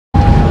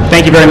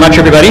Thank you very much,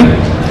 everybody.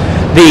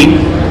 The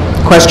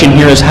question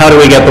here is, how do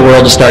we get the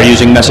world to start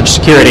using message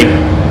security?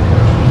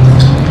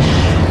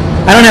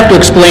 I don't have to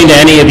explain to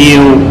any of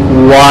you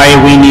why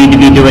we need to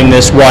be doing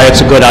this, why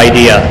it's a good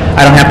idea.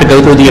 I don't have to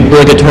go through the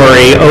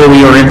obligatory, oh,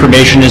 your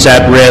information is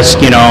at risk,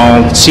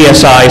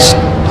 CSI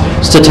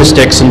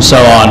statistics and so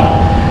on.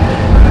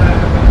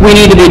 We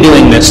need to be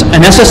doing this.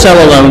 An SSL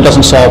alone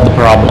doesn't solve the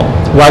problem.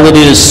 While it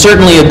is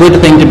certainly a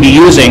good thing to be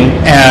using,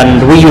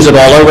 and we use it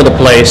all over the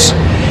place,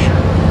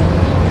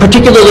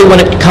 particularly when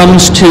it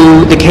comes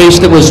to the case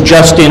that was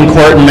just in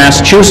court in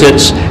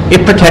Massachusetts,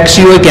 it protects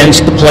you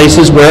against the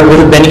places where it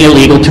would have been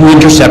illegal to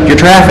intercept your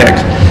traffic.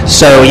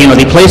 So,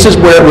 the places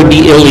where it would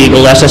be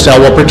illegal, SSL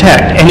will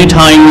protect.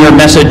 Anytime your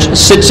message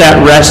sits at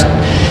rest,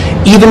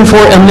 even for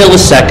a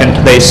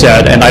millisecond, they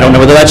said, and I don't know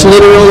whether that's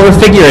literal or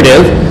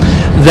figurative,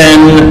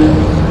 then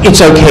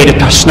it's okay to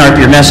snarf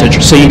your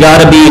message. So you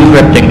got to be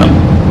encrypting them.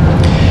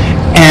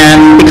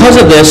 And because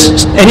of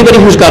this, anybody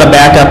who's got a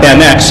backup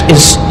MX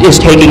is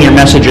taking your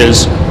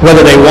messages,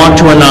 whether they want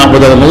to or not,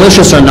 whether they're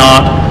malicious or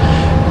not,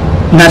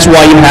 and that's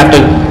why you have to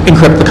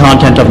encrypt the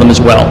content of them as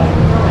well.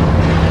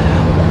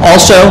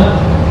 Also,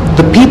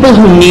 the people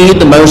who need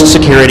the most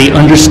security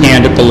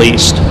understand it the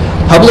least.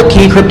 Public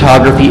key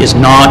cryptography is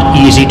not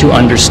easy to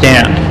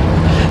understand.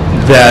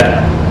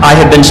 That I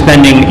have been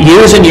spending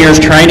years and years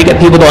trying to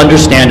get people to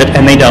understand it,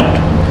 and they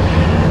don't.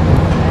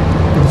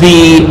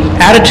 The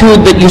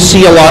attitude that you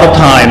see a lot of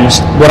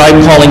times, what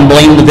I'm calling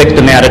blame the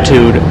victim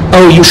attitude,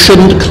 oh, you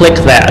shouldn't click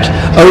that,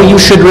 oh,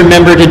 you should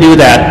remember to do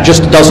that,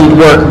 just doesn't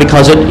work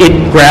because it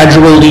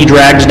gradually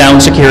drags down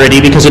security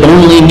because it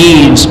only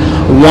needs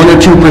 1 or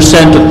 2%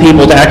 of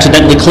people to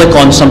accidentally click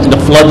on something to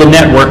flood the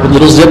network with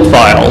little zip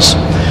files.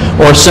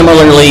 Or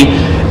similarly,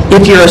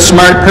 if you're a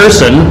smart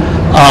person,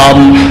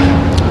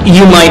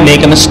 you might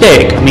make a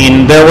mistake. I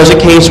mean, there was a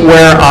case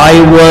where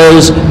I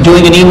was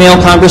doing an email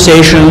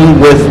conversation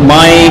with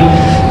my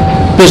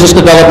business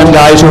development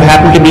guys who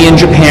happened to be in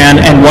Japan,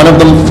 and one of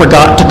them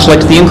forgot to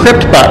click the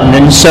encrypt button.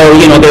 And so,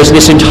 there's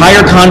this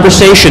entire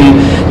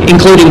conversation,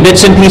 including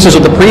bits and pieces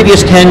of the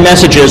previous 10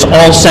 messages,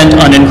 all sent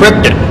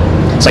unencrypted.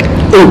 It's like,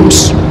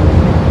 oops.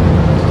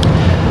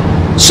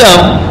 So,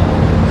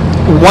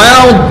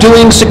 while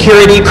doing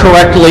security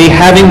correctly,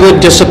 having good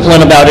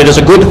discipline about it is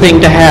a good thing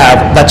to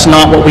have, that's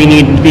not what we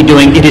need to be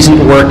doing. It isn't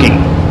working.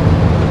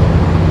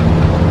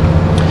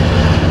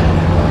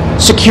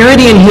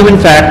 Security and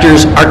human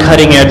factors are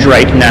cutting edge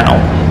right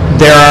now.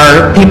 There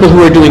are people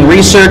who are doing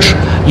research.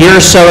 A year or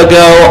so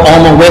ago,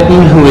 Alma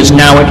Witten, who is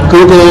now at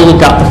Google,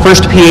 got the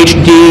first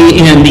PhD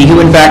in the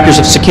human factors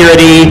of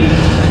security.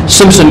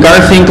 Simpson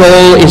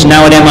Garfinkel is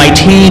now at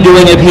MIT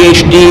doing a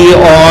PhD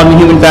on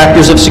human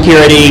factors of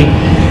security.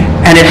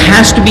 And it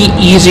has to be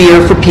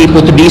easier for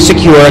people to be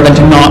secure than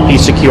to not be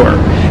secure.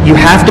 You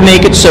have to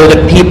make it so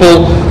that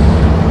people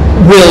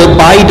will,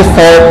 by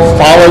default,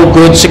 follow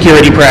good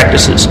security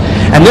practices.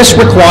 And this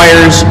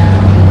requires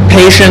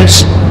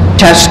patience,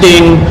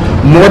 testing,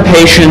 more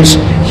patience,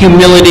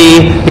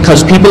 humility,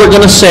 because people are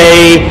going to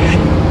say,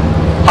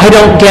 I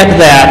don't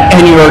get that,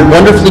 and your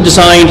wonderfully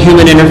designed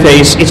human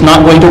interface is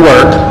not going to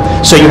work.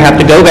 So you have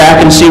to go back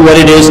and see what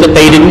it is that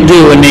they didn't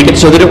do and make it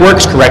so that it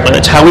works correctly.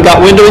 That's how we got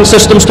windowing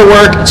systems to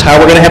work. It's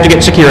how we're going to have to get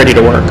security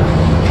to work.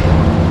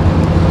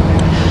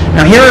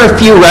 Now here are a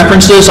few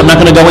references. I'm not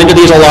going to go into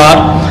these a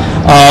lot.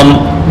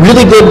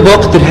 Really good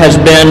book that has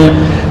been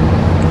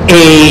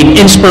an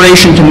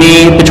inspiration to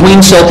me,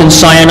 Between Silk and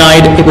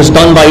Cyanide. It was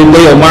done by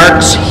Leo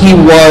Marx. He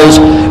was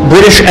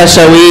British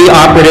SOE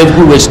operative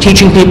who was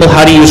teaching people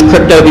how to use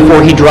crypto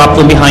before he dropped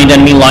them behind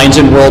enemy lines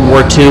in World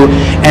War II,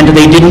 and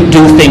they didn't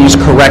do things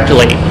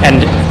correctly.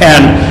 And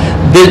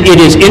it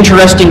is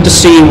interesting to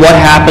see what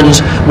happens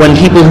when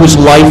people whose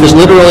life is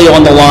literally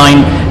on the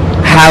line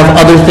have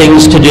other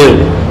things to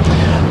do.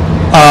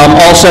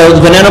 Also,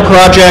 the Veneno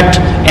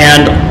Project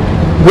and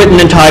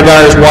Witten and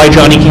Tygar's Why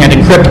Johnny Can't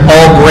Encrypt,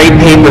 all great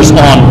papers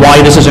on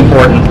why this is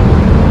important.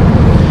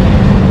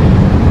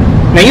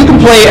 Now you can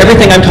play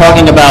everything I'm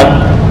talking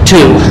about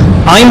too.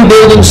 I'm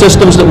building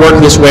systems that work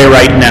this way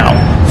right now.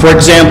 For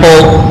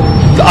example,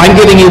 I'm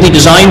giving you the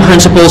design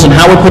principles and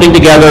how we're putting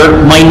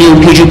together my new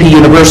PGP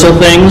Universal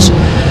things.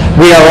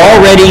 We are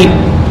already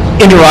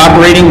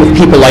interoperating with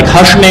people like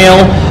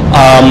Hushmail.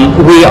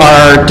 We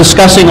are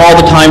discussing all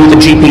the time with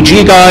the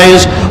GPG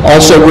guys.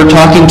 Also, we're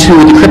talking to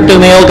the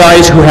CryptoMail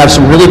guys who have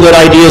some really good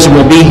ideas and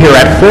will be here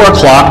at 4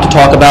 o'clock to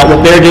talk about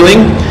what they're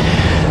doing.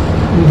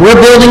 We're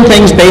building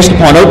things based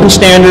upon open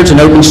standards and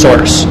open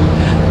source.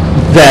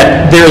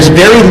 That there is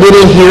very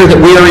little here that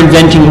we are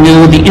inventing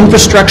new. The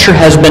infrastructure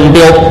has been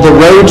built, the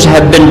roads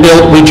have been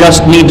built, we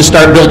just need to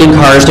start building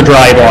cars to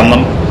drive on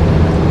them.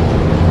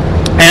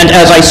 And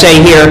as I say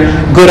here,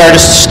 good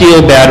artists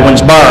steal, bad ones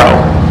borrow.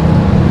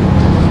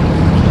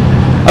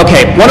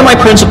 Okay, one of my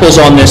principles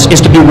on this is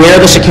to beware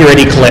the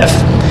security cliff.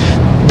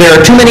 There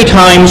are too many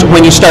times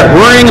when you start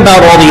worrying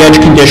about all the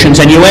edge conditions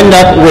and you end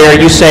up where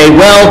you say,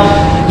 well,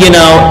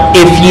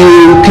 if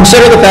you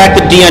consider the fact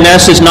that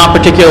DNS is not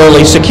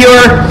particularly secure,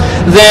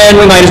 then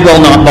we might as well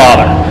not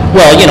bother.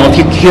 Well, you know, if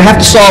you have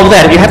to solve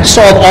that, if you have to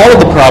solve all of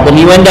the problem,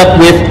 you end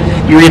up with,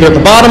 you're either at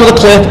the bottom of the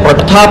cliff or at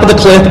the top of the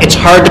cliff. It's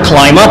hard to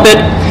climb up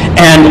it,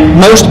 and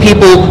most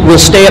people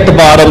will stay at the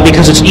bottom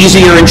because it's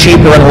easier and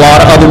cheaper and a lot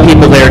of other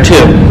people there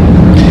too.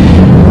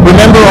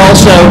 Remember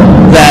also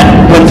that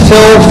when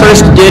Phil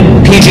first did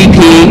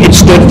PGP, it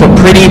stood for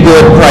Pretty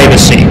Good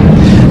Privacy.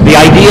 The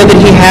idea that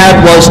he had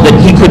was that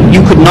you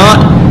could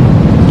not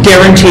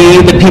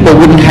guarantee that people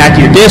wouldn't hack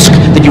your disk,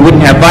 that you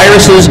wouldn't have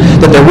viruses,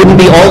 that there wouldn't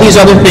be all these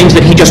other things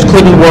that he just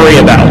couldn't worry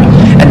about.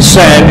 And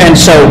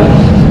so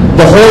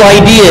the whole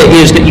idea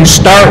is that you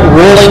start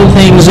rolling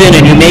things in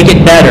and you make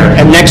it better,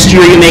 and next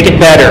year you make it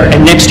better,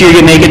 and next year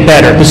you make it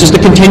better. This is the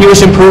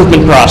continuous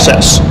improvement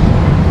process.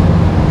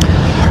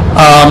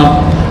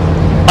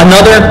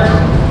 Another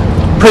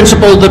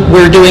principle that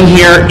we're doing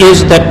here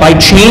is that by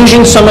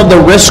changing some of the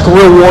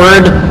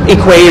risk-reward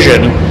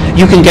equation,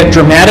 you can get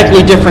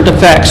dramatically different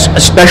effects,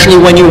 especially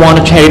when you want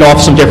to trade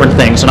off some different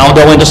things. And I'll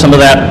go into some of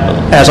that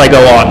as I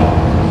go on.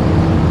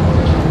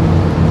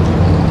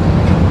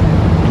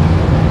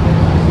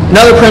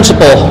 Another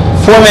principle,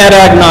 format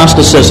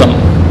agnosticism.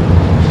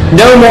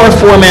 No more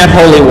format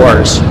holy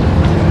wars.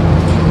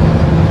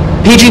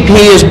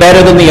 PGP is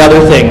better than the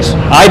other things.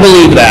 I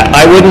believe that.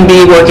 I wouldn't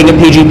be working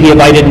at PGP if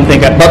I didn't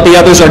think that, but the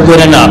others are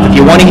good enough. If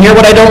you want to hear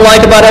what I don't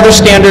like about other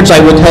standards, I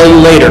will tell you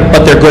later,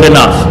 but they're good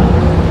enough.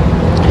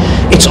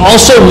 It's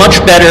also much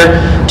better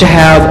to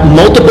have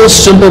multiple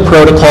simple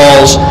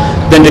protocols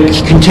than to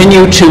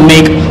continue to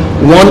make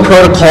one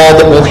protocol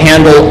that will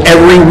handle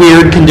every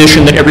weird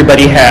condition that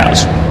everybody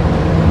has.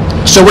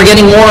 So we're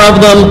getting more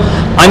of them.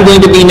 I'm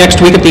going to be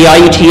next week at the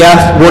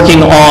IETF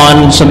working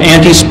on some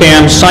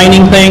anti-spam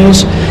signing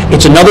things.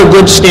 It's another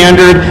good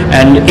standard,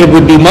 and it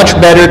would be much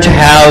better to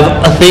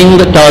have a thing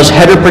that does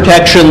header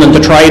protection than to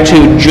try to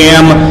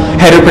jam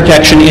header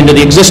protection into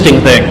the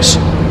existing things.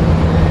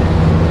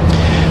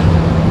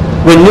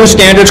 When new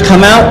standards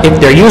come out,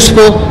 if they're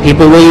useful,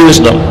 people will use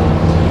them.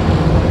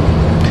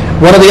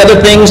 One of the other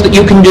things that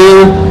you can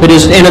do that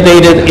is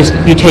innovative is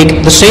you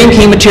take the same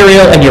key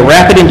material and you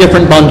wrap it in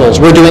different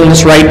bundles. We're doing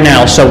this right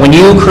now. So when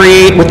you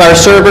create with our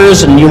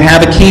servers and you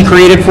have a key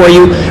created for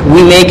you,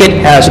 we make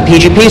it as a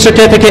PGP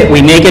certificate,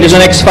 we make it as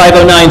an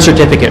X509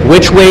 certificate.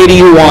 Which way do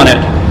you want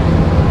it?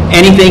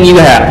 Anything you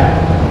have.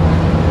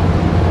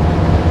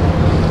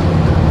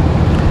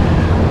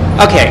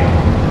 Okay.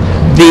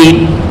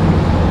 The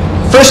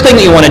first thing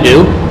that you want to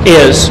do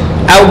is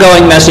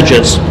outgoing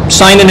messages.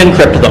 Sign and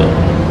encrypt them.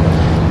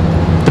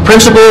 The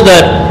principle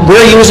that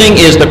we're using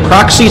is that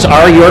proxies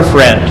are your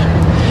friend.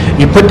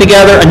 You put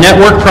together a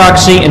network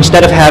proxy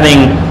instead of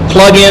having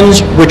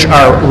plugins, which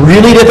are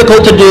really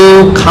difficult to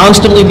do,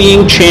 constantly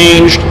being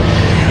changed.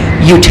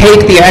 You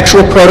take the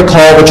actual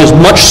protocol, which is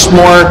much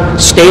more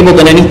stable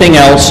than anything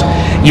else.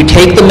 You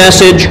take the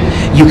message,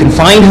 you can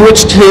find who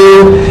it's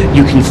to,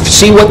 you can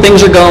see what things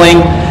are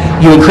going,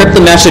 you encrypt the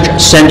message,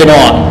 send it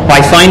on.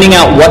 By finding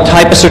out what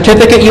type of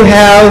certificate you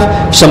have,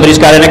 if somebody's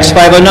got an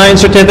X509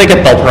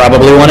 certificate, they'll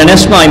probably want an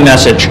S9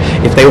 message.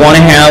 If they want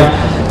to have,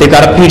 they've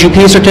got a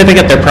PGP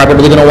certificate, they're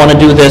probably going to want to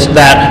do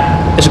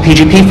that as a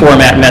PGP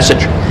format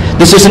message.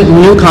 This isn't a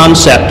new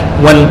concept.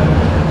 When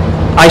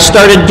I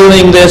started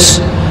doing this,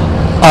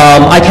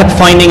 I kept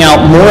finding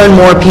out more and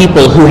more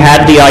people who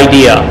had the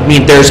idea. I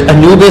mean, there's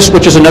Anubis,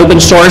 which is an open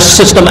source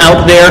system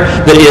out there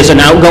that is an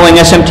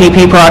outgoing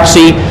SMTP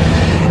proxy.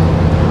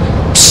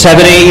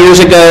 7, 8 years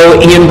ago,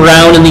 Ian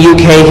Brown in the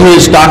UK,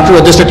 his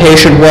doctoral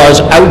dissertation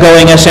was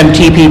outgoing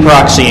SMTP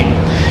proxying.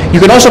 You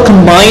can also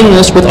combine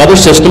this with other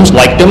systems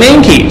like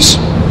domain keys.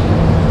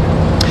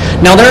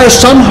 Now there are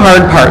some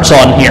hard parts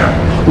on here.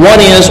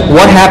 One is,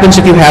 what happens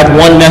if you have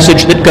one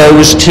message that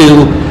goes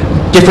to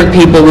different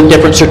people with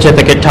different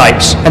certificate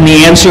types? And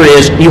the answer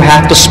is, you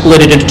have to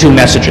split it into two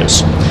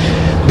messages.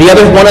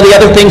 One of the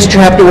other things that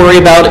you have to worry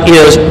about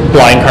is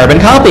blind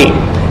carbon copy.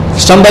 If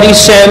somebody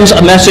sends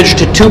a message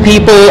to 2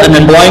 people and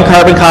then blind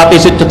carbon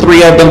copies it to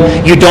 3 of them,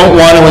 you don't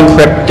want to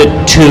encrypt it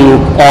to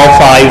all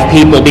 5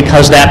 people,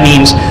 because that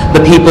means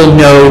the people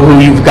know who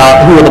you've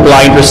got, who are the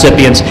blind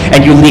recipients,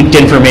 and you leaked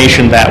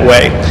information that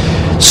way.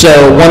 So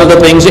one of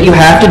the things that you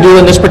have to do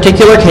in this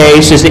particular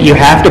case is that you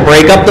have to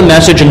break up the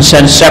message and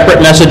send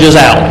separate messages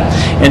out.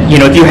 And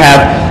you know, if you have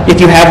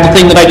the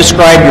thing that I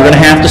described, you're going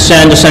to have to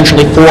send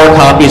essentially 4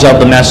 copies of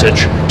the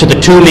message to the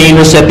 2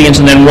 main recipients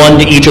and then 1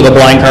 to each of the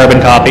blind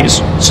carbon copies,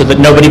 so that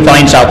nobody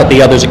finds out that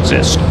the others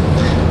exist.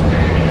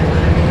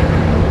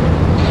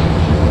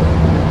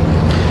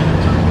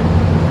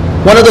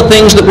 One of the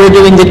things that we're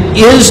doing that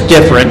is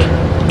different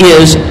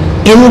is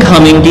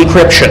incoming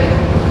decryption.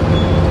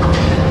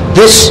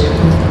 This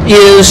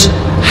is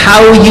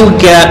how you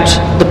get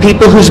the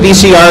people whose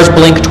VCRs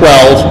blink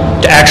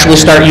 12 to actually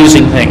start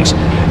using things.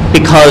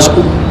 Because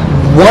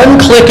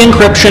one-click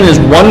encryption is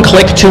one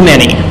click too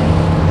many.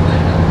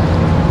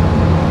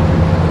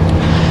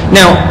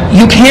 Now,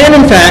 you can,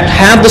 in fact,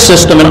 have the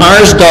system, and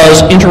ours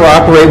does,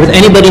 interoperate with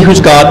anybody who's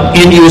got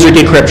end-user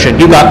decryption.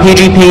 You've got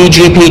PGP,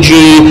 GPG,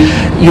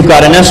 you've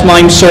got an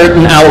S-MIME cert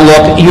and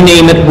Outlook, you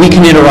name it, we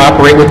can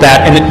interoperate with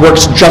that, and it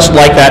works just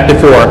like that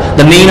before.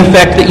 The main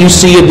effect that you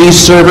see of these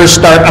servers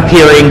start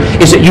appearing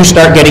is that you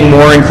start getting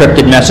more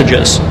encrypted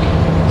messages.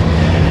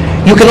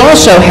 You can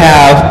also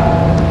have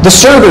the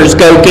servers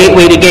go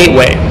gateway to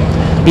gateway.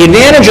 The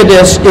advantage of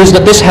this is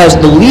that this has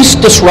the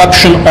least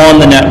disruption on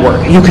the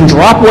network. You can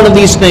drop one of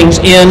these things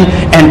in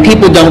and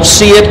people don't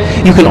see it.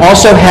 You can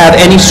also have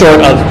any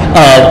sort of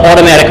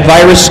automatic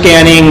virus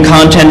scanning,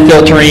 content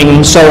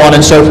filtering, so on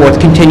and so forth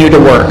continue to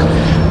work.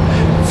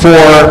 For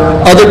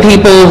other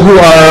people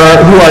who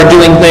are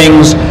doing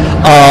things,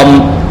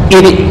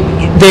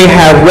 they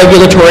have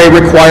regulatory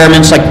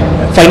requirements. Like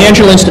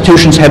financial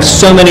institutions have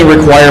so many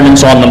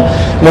requirements on them.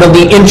 One of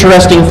the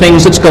interesting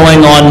things that's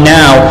going on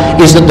now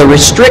is that the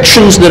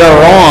restrictions that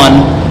are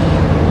on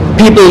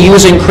people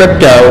using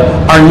crypto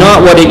are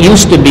not what it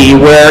used to be,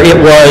 where it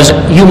was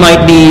you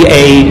might be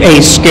a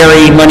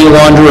scary money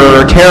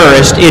launderer or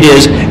terrorist. It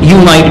is you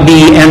might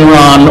be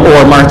Enron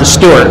or Martha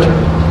Stewart.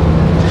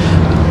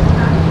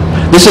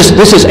 This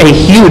is a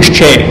huge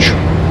change.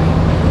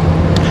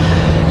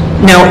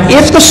 Now,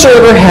 if the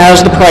server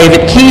has the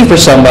private key for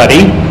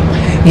somebody,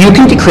 you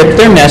can decrypt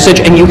their message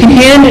and you can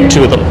hand it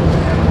to them.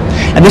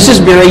 And this is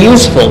very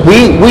useful.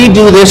 We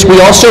do this.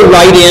 We also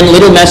write in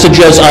little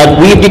messages of,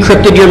 we've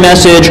decrypted your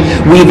message,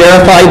 we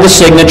verified the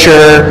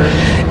signature.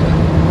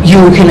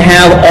 You can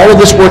have all of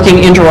this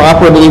working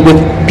interoperably with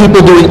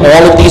people doing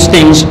all of these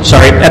things,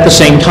 at the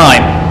same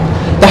time.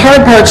 The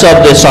hard parts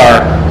of this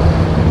are,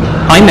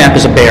 IMAP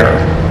is a bear.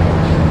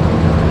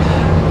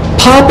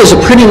 POP is a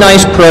pretty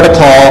nice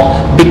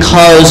protocol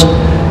because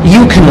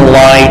you can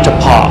lie to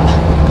POP.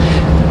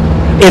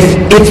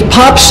 If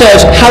POP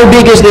says, how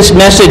big is this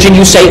message, and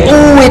you say,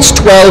 oh, it's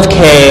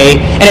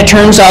 12K, and it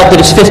turns out that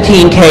it's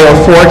 15K or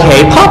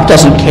 4K, POP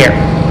doesn't care.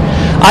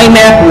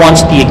 IMAP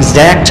wants the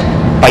exact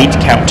byte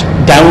count,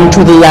 down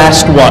to the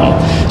last one.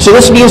 So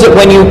this means that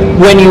when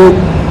you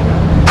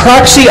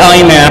proxy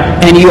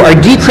IMAP and you are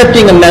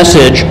decrypting a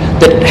message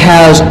that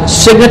has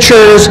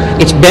signatures,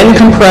 it's been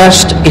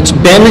compressed, it's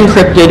been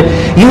encrypted,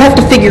 you have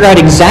to figure out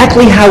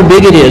exactly how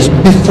big it is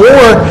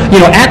before,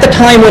 at the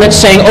time when it's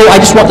saying, oh, I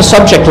just want the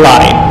subject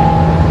line.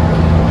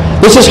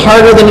 This is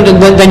harder than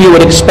you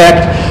would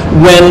expect.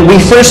 When we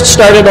first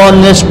started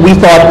on this, we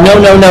thought, no,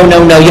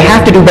 you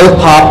have to do both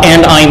POP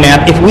and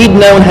IMAP. If we'd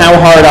known how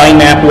hard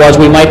IMAP was,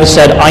 we might have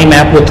said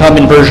IMAP will come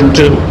in version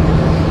 2.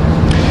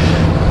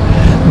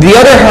 The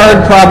other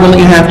hard problem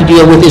that you have to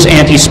deal with is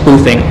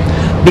anti-spoofing.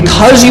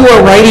 Because you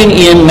are writing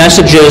in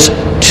messages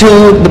to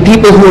the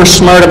people who are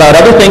smart about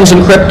other things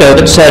in crypto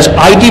that says,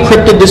 I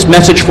decrypted this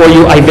message for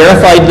you, I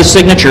verified the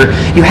signature,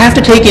 you have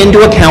to take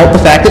into account the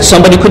fact that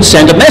somebody could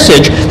send a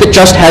message that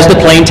just has the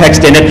plain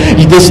text in it,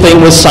 this thing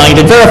was signed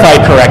and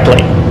verified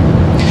correctly.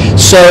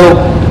 So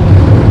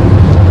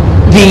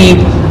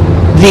the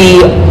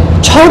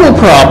total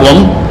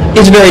problem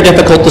is very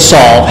difficult to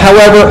solve.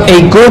 However, a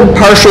good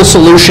partial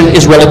solution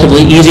is relatively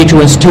easy to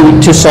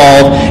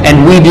solve,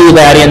 and we do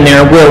that in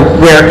there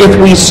where if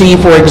we see,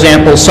 for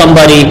example,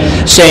 somebody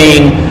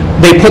saying,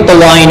 they put the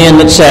line in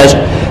that says,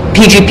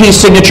 PGP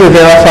signature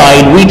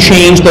verified, we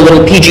change the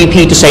little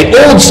PGP to say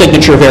old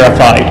signature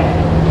verified.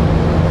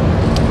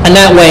 And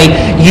that way,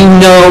 you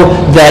know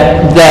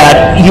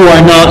that you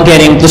are not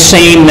getting the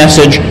same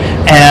message,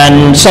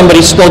 and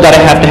somebody's still got to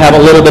have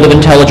a little bit of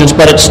intelligence,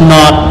 but it's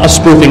not a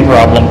spoofing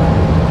problem.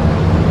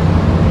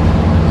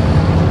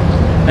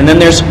 And then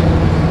there's,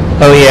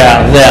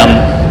 them.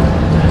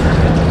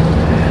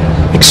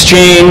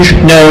 Exchange,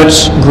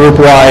 notes,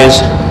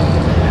 group-wise.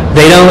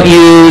 They don't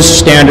use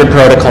standard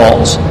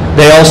protocols.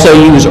 They also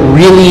use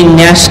really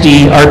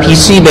nasty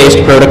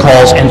RPC-based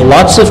protocols, and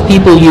lots of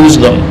people use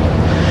them.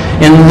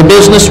 In the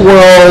business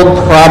world,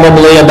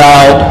 probably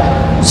about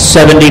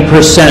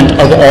 70%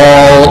 of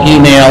all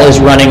email is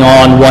running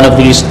on one of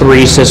these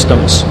 3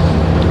 systems.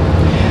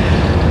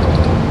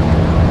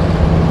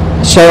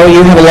 So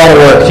you have a lot of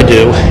work to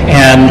do,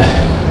 and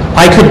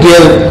I could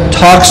give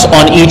talks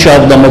on each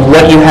of them of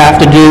what you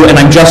have to do, and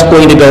I'm just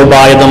going to go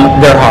by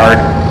them. They're hard.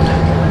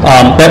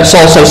 That's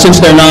also, since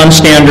they're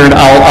non-standard,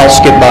 I'll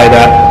skip by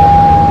that.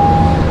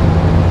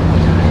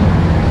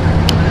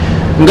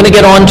 I'm going to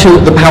get on to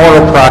the power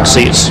of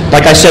proxies.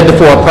 Like I said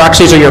before,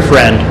 proxies are your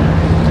friend.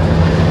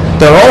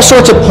 There are all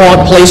sorts of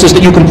places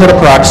that you can put a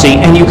proxy,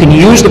 and you can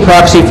use the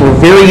proxy for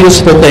very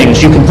useful things.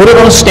 You can put it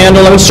on a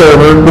standalone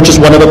server, which is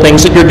one of the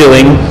things that you're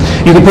doing.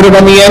 You can put it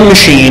on the end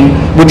machine,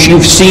 which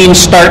you've seen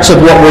starts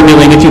of what we're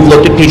doing if you've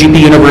looked at PGP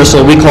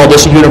Universal. We call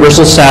this a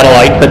universal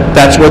satellite, but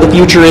that's where the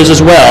future is as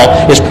well,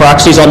 is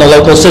proxies on the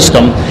local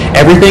system.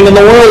 Everything in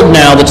the world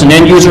now that's an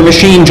end-user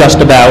machine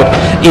just about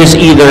is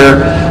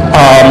either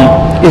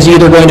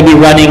going to be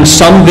running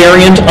some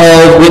variant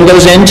of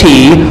Windows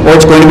NT, or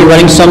it's going to be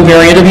running some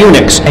variant of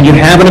Unix. And you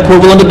have an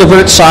equivalent of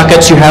divert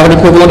sockets, you have an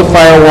equivalent of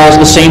firewalls,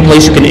 the same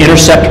place you can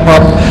intercept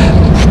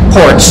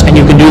ports, and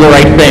you can do the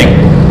right thing.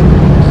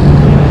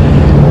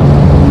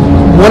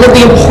 One of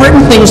the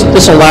important things that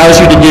this allows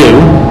you to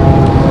do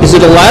is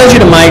it allows you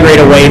to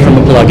migrate away from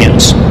the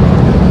plugins.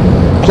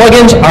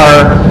 Plugins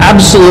are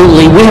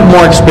absolutely, we have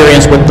more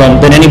experience with them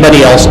than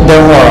anybody else.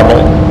 They're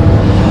horrible.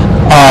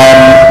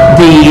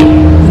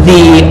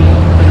 The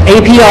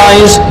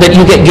APIs that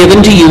you get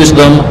given to use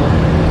them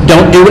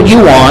don't do what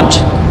you want.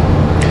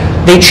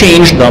 They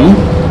change them.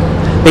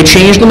 They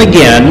change them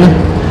again.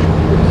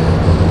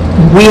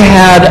 We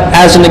had,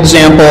 as an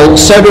example,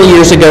 several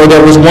years ago,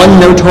 there was one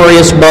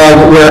notorious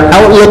bug where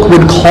Outlook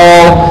would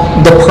call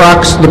the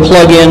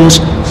plugins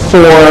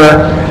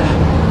for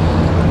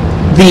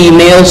the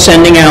mail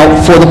sending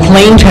out for the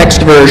plain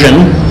text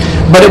version,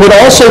 but it would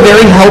also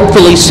very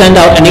helpfully send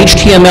out an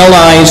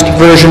HTMLized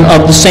version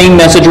of the same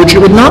message, which it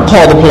would not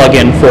call the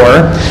plugin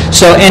for.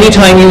 So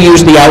anytime you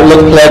use the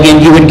Outlook plugin,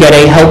 you would get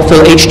a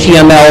helpful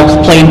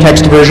HTML plain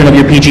text version of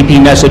your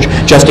PGP message,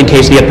 just in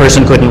case the other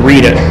person couldn't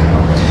read it.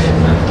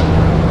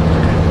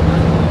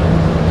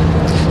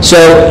 So,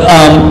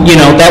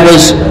 that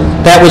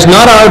was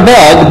not our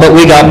bug, but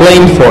we got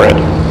blamed for it.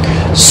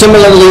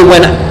 Similarly,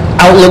 when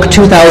Outlook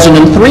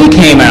 2003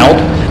 came out,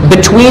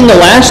 between the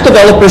last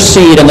developer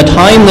seed and the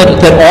time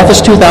that Office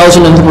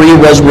 2003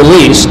 was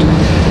released,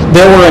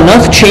 there were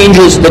enough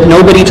changes that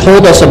nobody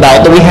told us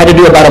about that we had to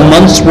do about a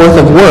month's worth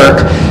of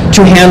work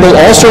to handle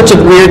all sorts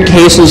of weird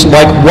cases,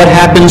 like what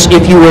happens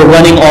if you were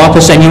running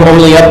Office and you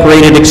only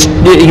upgraded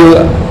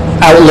your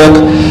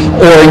Outlook,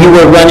 or you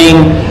were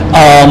running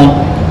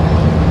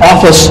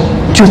Office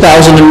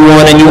 2001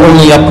 and you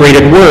only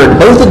upgraded Word.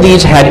 Both of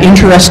these had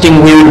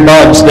interesting weird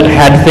bugs that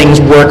had things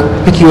work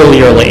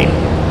peculiarly.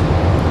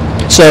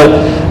 So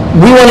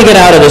we want to get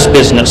out of this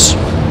business.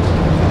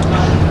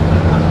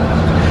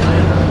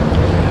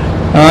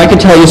 I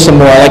can tell you some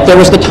more. Like, there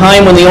was the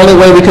time when the only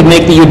way we could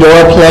make the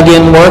Eudora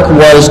plugin work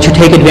was to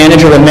take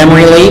advantage of a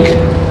memory leak.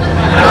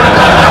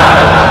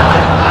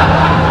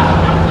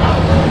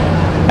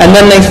 And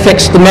then they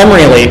fixed the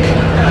memory leak.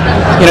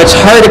 It's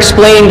hard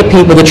explaining to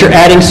people that you're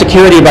adding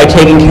security by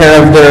taking care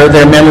of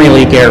their memory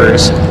leak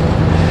errors.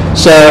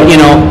 So,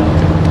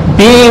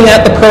 being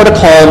at the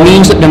protocol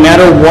means that no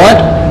matter what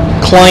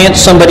client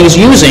somebody's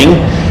using,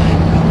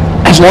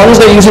 as long as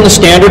they're using the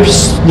standard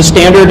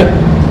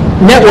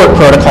network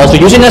protocols,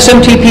 they're using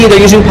SMTP, they're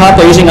using POP,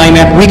 they're using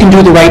IMAP, we can do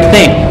the right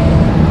thing.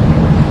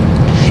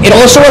 It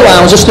also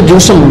allows us to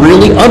do some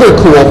really other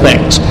cool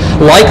things.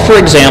 Like, for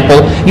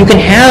example, you can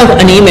have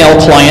an email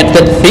client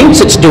that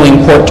thinks it's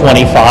doing port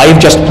 25,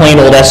 just plain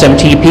old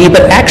SMTP,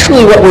 but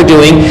actually what we're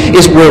doing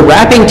is we're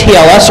wrapping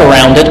TLS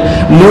around it,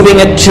 moving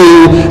it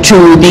to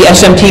the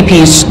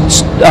SMTP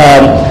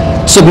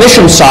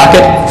submission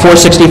socket,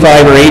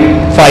 465 or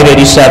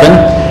 587,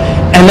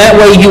 and that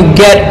way you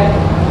get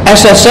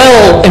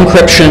SSL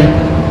encryption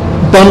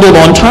bundled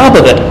on top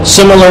of it.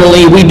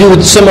 Similarly, we do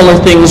similar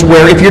things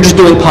where if you're just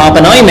doing POP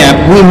and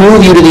IMAP, we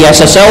move you to the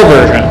SSL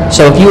version.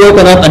 So if you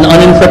open up an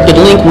unencrypted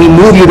link, we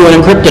move you to an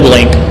encrypted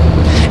link.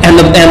 And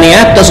the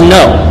app doesn't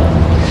know.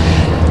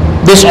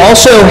 This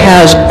also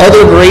has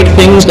other great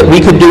things that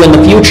we could do in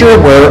the future.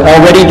 We're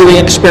already doing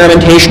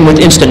experimentation with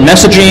instant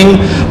messaging,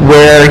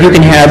 where you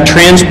can have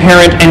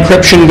transparent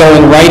encryption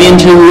going right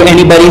into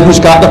anybody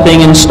who's got the thing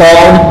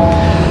installed.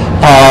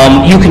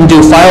 You can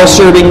do file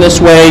serving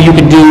this way. You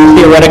can do,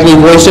 theoretically,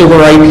 voice over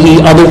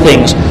IP, other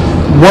things.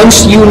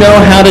 Once you know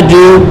how to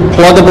do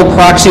pluggable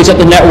proxies at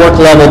the network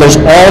level, there's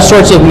all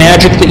sorts of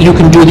magic that you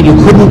can do that you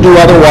couldn't do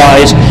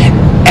otherwise,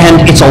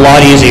 and it's a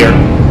lot easier.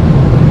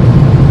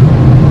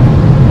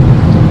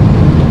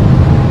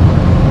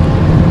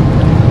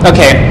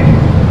 Okay.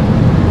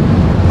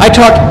 I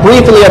talked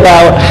briefly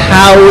about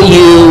how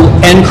you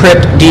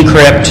encrypt,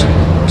 decrypt,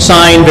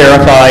 sign,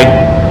 verify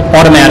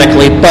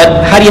automatically,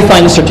 but how do you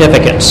find the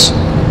certificates?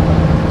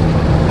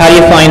 How do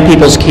you find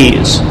people's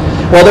keys?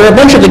 Well, there are a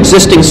bunch of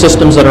existing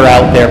systems that are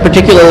out there.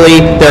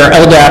 Particularly, there are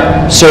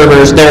LDAP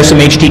servers, there are some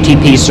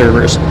HTTP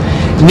servers.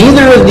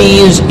 Neither of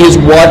these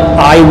is what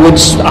I would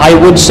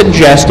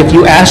suggest. If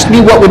you asked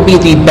me what would be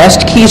the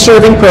best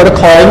key-serving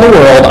protocol in the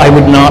world, I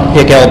would not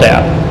pick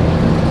LDAP.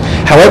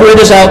 However, it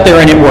is out there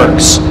and it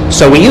works,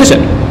 so we use it.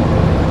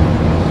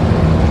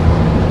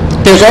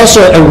 There's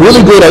also a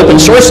really good open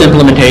source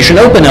implementation,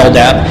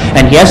 OpenLDAP,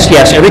 and yes,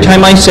 every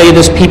time I say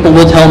this, people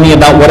will tell me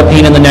about what a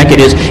pain in the neck it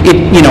is.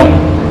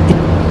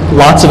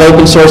 Lots of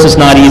open source is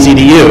not easy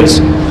to use.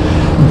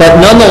 But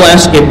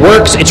nonetheless, it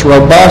works, it's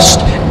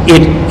robust,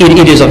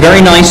 it is a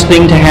very nice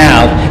thing to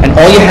have, and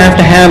all you have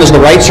to have is the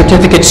right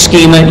certificate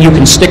schema. You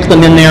can stick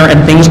them in there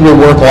and things will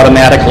work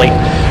automatically.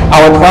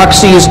 Our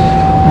proxies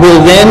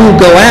will then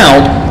go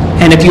out,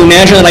 and if you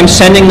imagine that I'm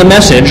sending the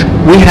message,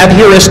 we have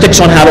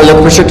heuristics on how to look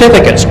for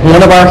certificates.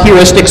 One of our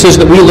heuristics is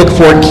that we look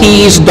for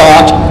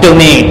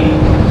keys.domain.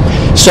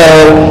 So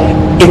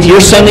if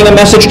you're sending a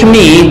message to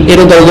me,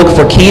 it'll go look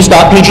for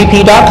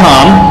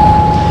keys.pgp.com,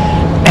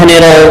 and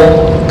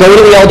it'll go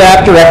to the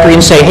LDAP directory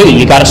and say, hey,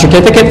 you got a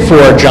certificate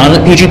for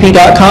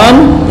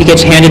john@pgp.com? It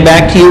gets handed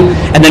back to you,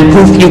 and then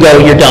poof, you go,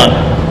 you're done.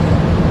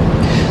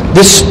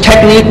 This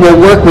technique will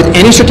work with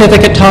any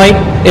certificate type.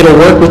 It'll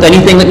work with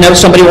anything that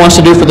somebody wants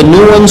to do for the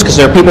new ones, because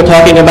there are people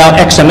talking about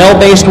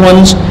XML-based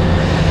ones.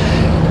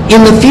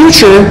 In the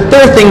future,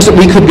 there are things that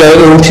we could go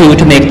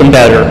to make them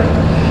better.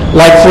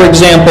 Like, for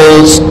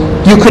example,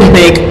 you could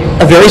make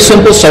a very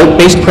simple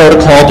SOAP-based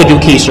protocol to do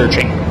key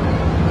searching.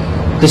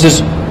 This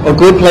is a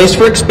good place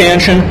for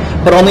expansion,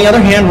 but on the other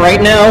hand,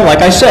 right now, like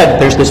I said,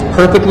 there's this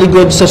perfectly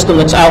good system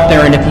that's out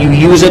there, and if you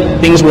use it,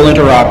 things will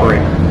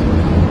interoperate.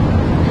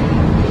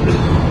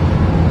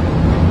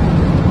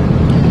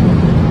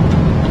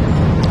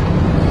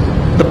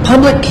 The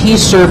public key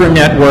server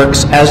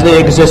networks, as they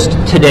exist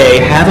today,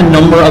 have a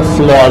number of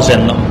flaws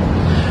in them.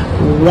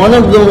 One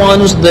of the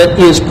ones that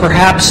is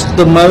perhaps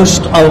the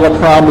most of a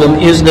problem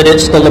is that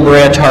it's the La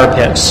Brea tar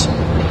pits.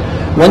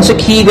 Once a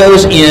key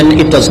goes in,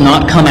 it does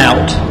not come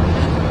out.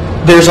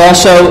 There's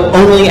also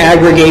only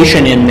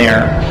aggregation in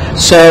there.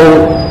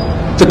 So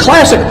the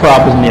classic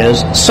problem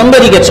is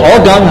somebody gets all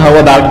gung-ho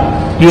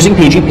about using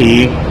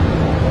PGP.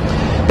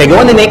 They go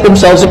and they make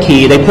themselves a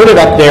key, they put it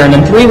up there, and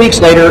then 3 weeks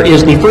later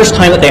is the first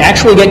time that they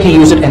actually get to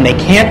use it, and they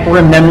can't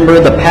remember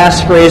the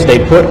passphrase they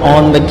put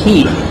on the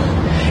key.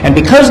 And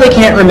because they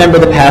can't remember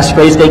the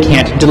passphrase, they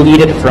can't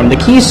delete it from the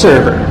key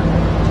server.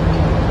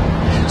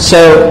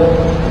 So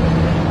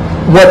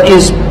what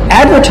is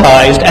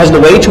advertised as the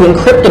way to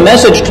encrypt a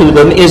message to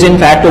them is in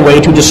fact a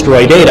way to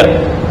destroy data.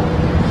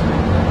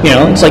 You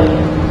know, it's like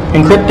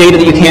encrypt data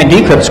that you can't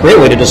decrypt is a great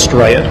way to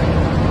destroy it.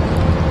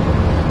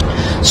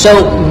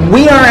 So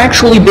we are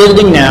actually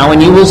building now,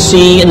 and you will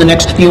see in the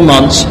next few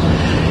months,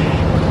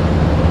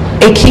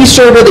 a key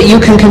server that you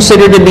can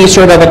consider to be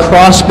sort of a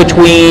cross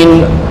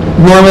between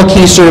normal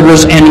key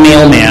servers and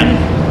Mailman.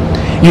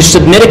 You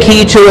submit a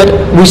key to it,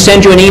 we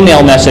send you an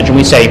email message, and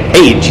we say,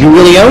 hey, do you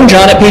really own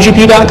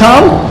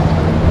john@pgp.com?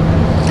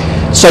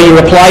 So you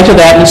reply to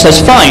that, and it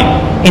says, fine,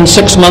 in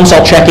 6 months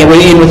I'll check in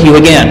with you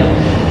again.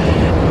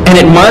 And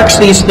it marks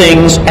these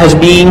things as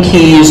being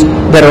keys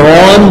that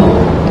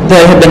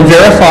have been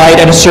verified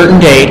at a certain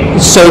date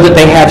so that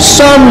they have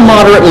some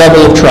moderate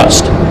level of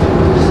trust.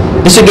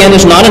 This again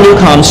is not a new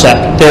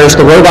concept. There's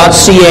the robot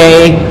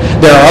CA,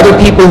 there are other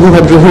people who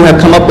have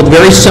come up with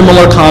very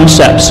similar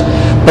concepts.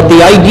 But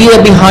the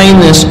idea behind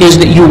this is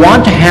that you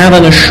want to have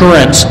an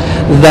assurance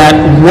that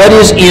what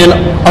is in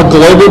a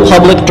global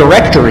public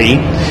directory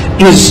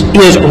is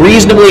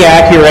reasonably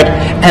accurate,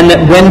 and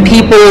that when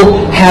people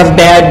have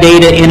bad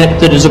data in it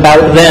that is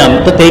about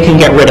them, that they can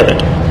get rid of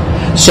it.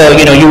 So,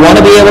 you know, you want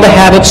to be able to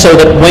have it so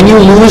that when you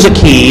lose a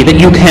key, that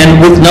you can,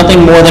 with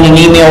nothing more than an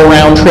email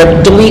round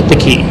trip, delete the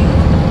key.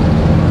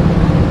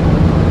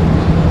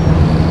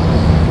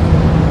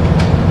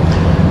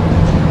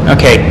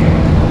 Okay,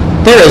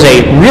 there is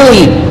a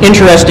really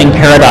interesting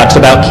paradox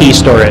about key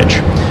storage.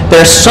 There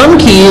are some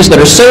keys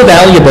that are so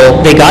valuable,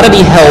 they got to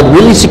be held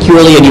really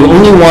securely, and you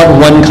only want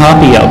one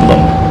copy of them.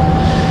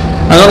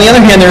 And on the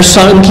other hand, there are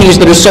some keys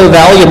that are so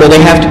valuable,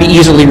 they have to be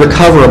easily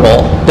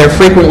recoverable. They're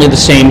frequently the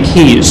same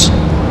keys.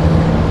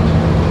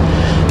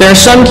 There are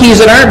some keys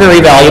that aren't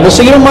very valuable,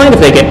 so you don't mind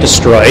if they get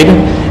destroyed.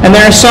 And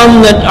there are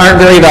some that aren't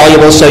very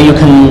valuable, so you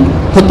can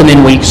put them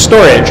in weak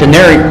storage. And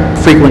they're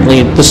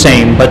frequently the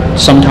same, but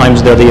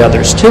sometimes they're the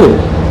others too.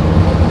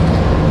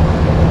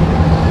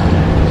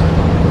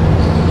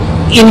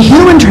 In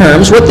human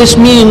terms, what this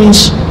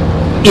means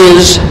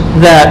is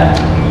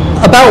that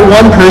about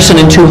 1 person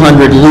in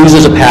 200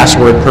 loses a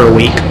password per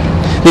week.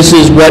 This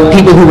is what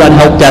people who run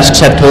help desks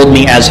have told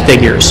me as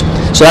figures.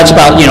 So that's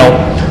about,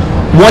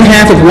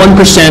 1/2 of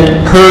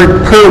 1%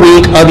 per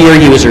week of your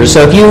users.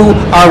 So if you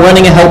are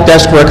running a help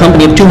desk for a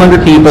company of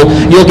 200 people,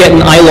 you'll get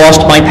an I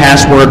lost my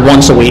password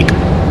once a week.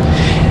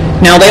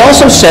 Now they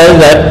also said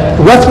that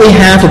roughly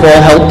half of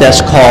all help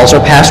desk calls are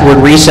password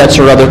resets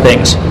or other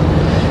things.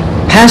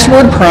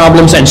 Password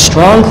problems and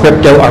strong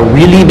crypto are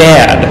really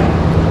bad.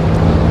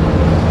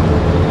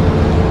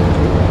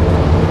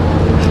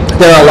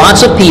 There are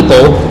lots of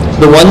people,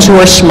 the ones who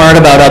are smart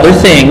about other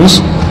things,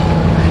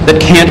 that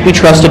can't be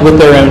trusted with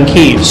their own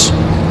keys.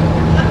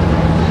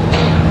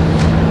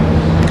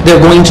 They're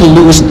going to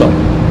lose them.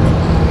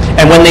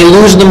 And when they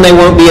lose them, they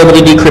won't be able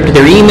to decrypt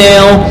their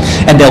email,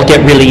 and they'll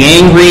get really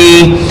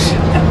angry.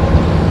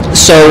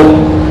 So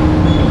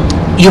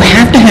you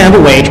have to have a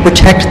way to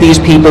protect these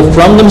people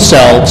from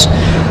themselves.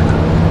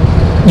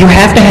 You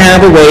have to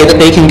have a way that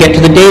they can get to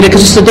the data,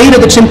 because it's the data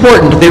that's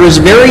important. There is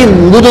very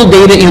little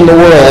data in the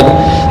world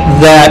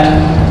that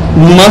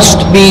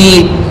must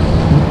be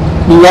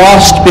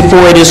lost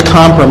before it is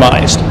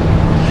compromised.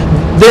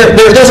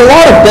 There's a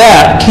lot of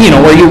that,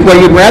 where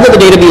you'd rather the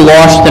data be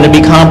lost than it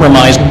be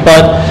compromised.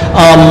 But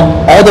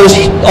all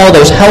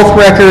those health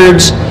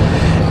records,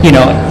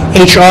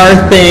 HR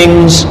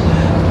things,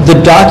 the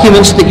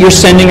documents that you're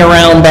sending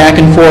around back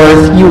and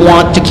forth, you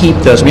want to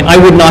keep those. I mean, I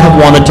would not have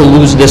wanted to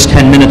lose this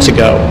 10 minutes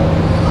ago.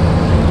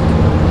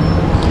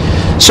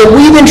 So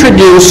we've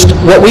introduced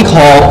what we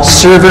call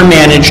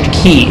server-managed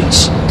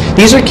keys.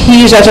 These are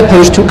keys as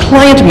opposed to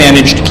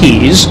client-managed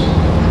keys,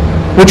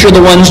 which are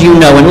the ones you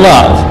know and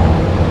love.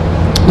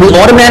 We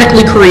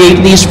automatically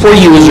create these for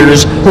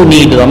users who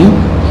need them,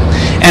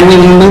 and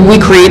we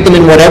create them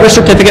in whatever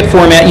certificate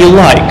format you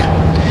like.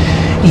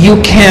 You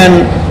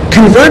can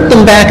convert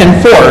them back and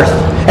forth,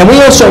 and we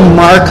also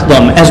mark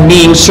them as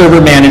being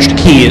server-managed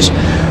keys.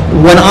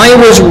 When I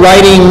was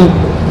writing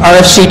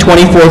RFC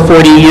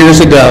 2440 years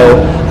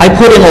ago, I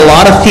put in a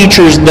lot of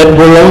features that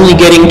we're only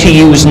getting to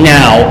use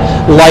now,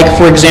 like,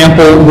 for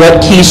example,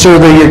 what key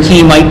server your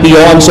key might be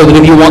on, so that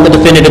if you want the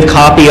definitive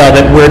copy of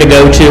it, where to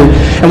go to.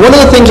 And one of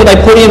the things that I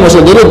put in was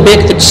a little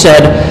bit that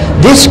said,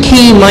 this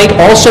key might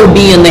also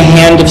be in the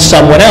hand of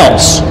someone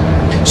else,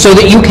 so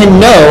that you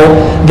can know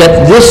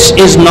that this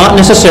is not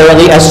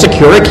necessarily as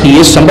secure a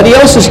key as somebody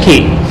else's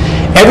key.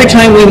 Every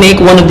time we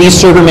make one of these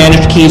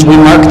server-managed keys, we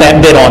mark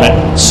that bit on it,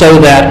 so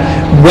that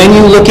when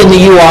you look in the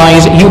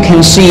UIs, you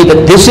can see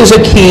that this is a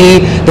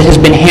key that has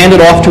been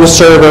handed off to a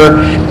server,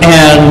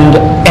 and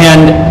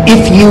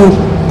if you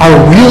are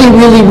really,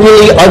 really,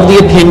 really of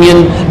the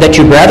opinion that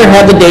you'd rather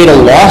have the data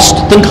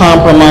lost than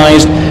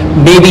compromised,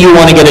 maybe you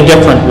want to get a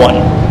different one.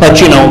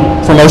 But, you know,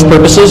 for most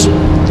purposes,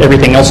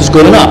 everything else is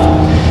good enough.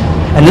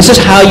 And this is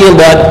how you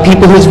let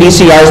people whose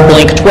VCRs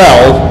blink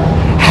 12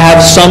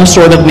 have some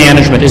sort of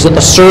management, is that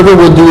the server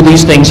will do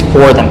these things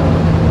for them.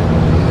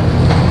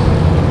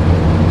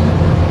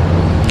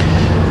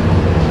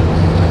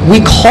 We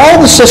call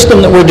the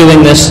system that we're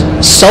doing this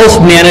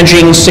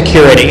self-managing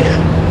security.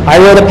 I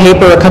wrote a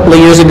paper a couple of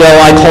years ago,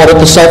 I called it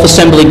the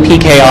self-assembling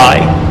PKI.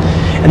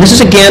 And this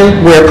is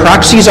again where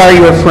proxies are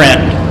your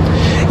friend.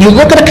 You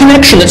look at a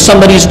connection that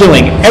somebody's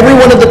doing. Every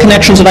one of the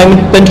connections that I've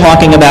been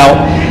talking about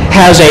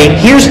has a,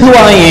 here's who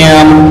I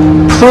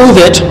am,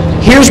 prove it,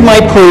 here's my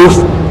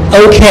proof,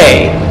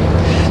 okay.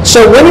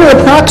 So when you're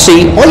a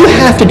proxy, all you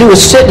have to do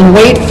is sit and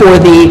wait for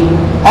the,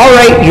 all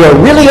right, you're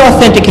really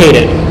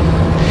authenticated.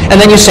 And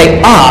then you say,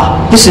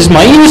 this is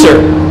my user.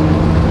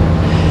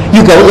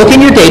 You go look in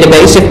your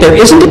database. If there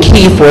isn't a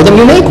key for them,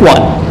 you make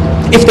one.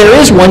 If there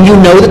is one, you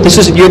know that this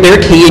is their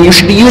key and you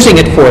should be using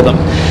it for them.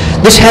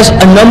 This has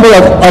a number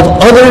of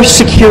other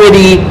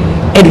security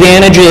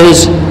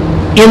advantages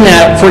in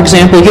that, for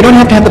example, you don't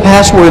have to have the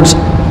passwords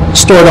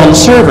stored on the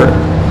server.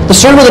 The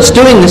server that's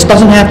doing this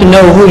doesn't have to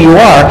know who you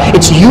are.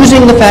 It's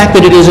using the fact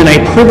that it is in a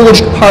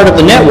privileged part of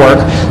the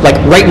network, like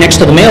right next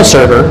to the mail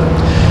server,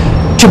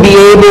 to be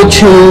able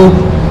to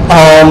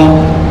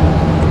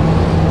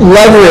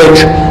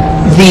leverage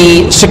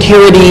the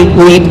security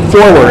leap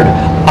forward.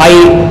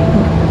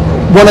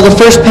 One of the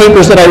first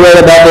papers that I wrote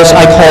about this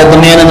I called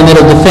the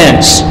man-in-the-middle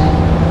defense,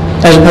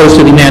 as opposed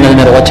to the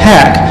man-in-the-middle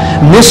attack.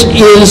 This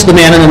is the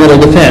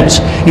man-in-the-middle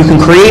defense. You can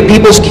create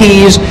people's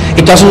keys.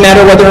 It doesn't matter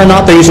whether or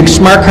not they're using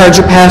smart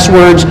cards or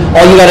passwords.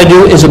 All you got to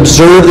do is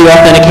observe the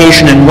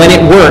authentication, and when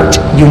it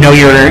worked, you know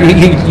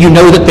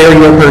that they're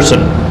your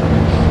person.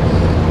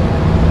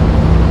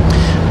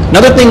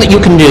 Another thing that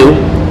you can do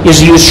is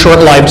use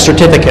short-lived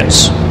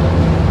certificates.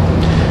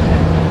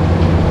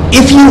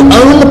 If you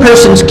own the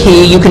person's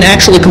key, you can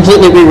actually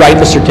completely rewrite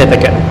the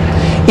certificate.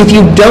 If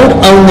you don't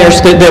own their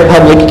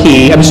public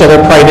key,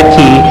 their private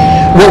key,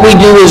 what we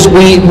do is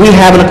we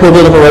have an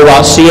equivalent of a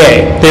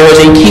robot.ca. There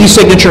is a key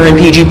signature in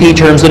PGP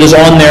terms that is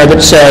on there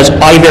that says,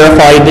 I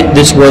verified that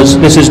this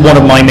is one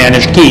of my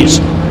managed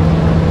keys.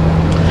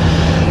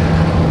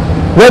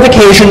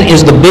 Revocation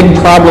is the big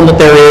problem that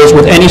there is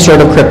with any sort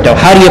of crypto.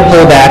 How do you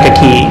pull back a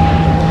key?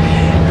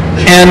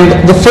 And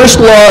the first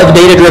law of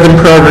data-driven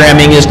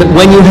programming is that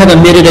when you have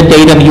emitted a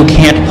datum, you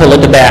can't pull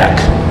it back.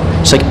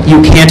 It's like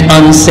you can't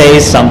unsay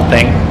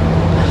something.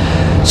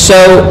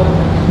 So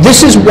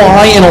this is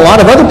why in a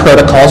lot of other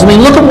protocols,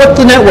 look at what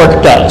the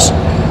network does.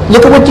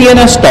 Look at what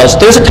DNS does.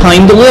 There's a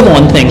time to live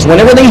on things.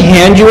 Whenever they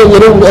hand you a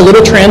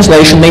little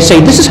translation, they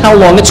say, this is how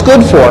long it's good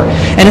for.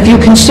 And if you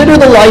consider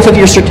the life of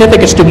your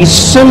certificates to be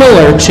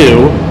similar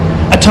to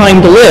a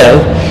time to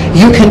live,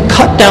 you can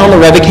cut down the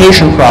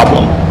revocation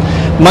problem.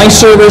 My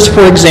servers,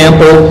 for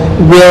example,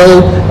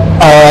 will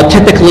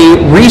typically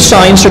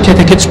re-sign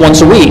certificates once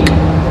a week.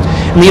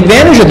 And the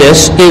advantage of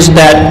this is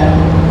that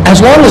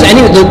as long as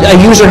a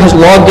user has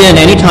logged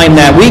in any time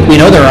that week, we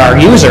know they're our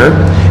user,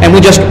 and we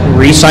just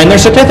re-sign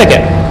their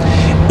certificate.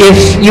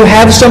 If you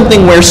have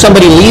something where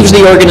somebody leaves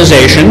the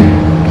organization,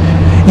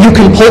 you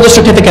can pull the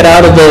certificate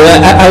out of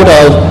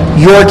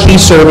your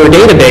key server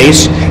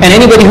database, and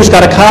anybody who's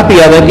got a copy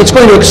of it, it's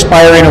going to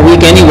expire in a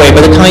week anyway.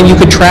 By the time you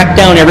could track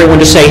down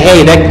everyone to say,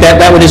 hey,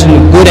 that one isn't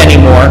good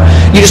anymore,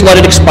 you just let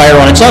it expire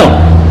on its own.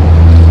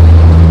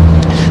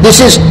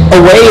 This is a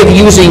way of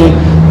using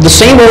the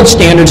same old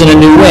standards in a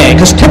new way,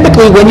 because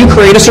typically when you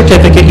create a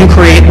certificate, you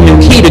create a new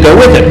key to go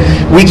with it.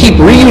 We keep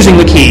reusing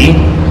the key,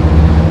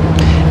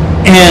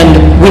 and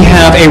we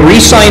have a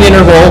re-sign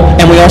interval,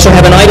 and we also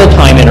have an idle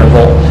time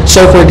interval.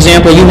 So for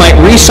example, you might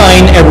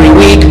re-sign every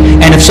week,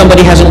 and if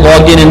somebody hasn't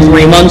logged in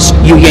 3 months,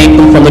 you yank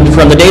them from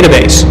the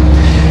database.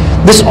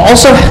 This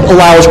also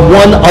allows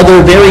one other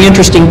very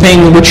interesting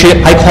thing, which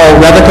I call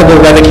revocable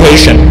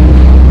revocation.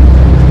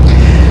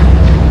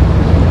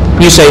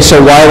 You say, so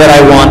why would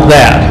I want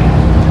that?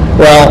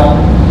 Well,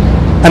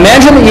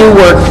 imagine that you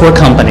work for a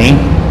company,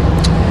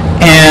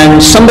 and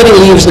somebody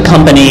leaves the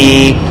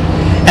company,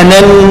 And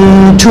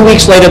then 2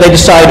 weeks later they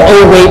decide,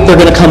 oh wait, they're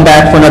going to come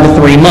back for another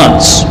 3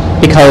 months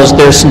because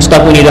there's some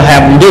stuff we need to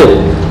have them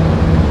do.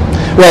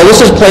 Well,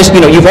 this is a place,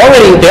 they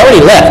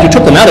already left. You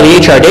took them out of the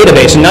HR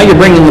database, and now you're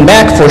bringing them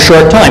back for a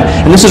short time.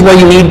 And this is where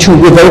you need to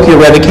revoke your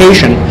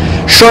revocation.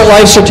 Short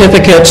life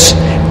certificates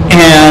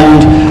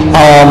and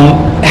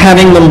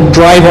having them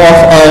drive off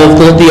of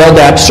the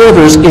LDAP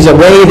servers is a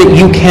way that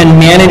you can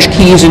manage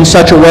keys in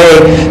such a way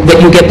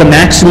that you get the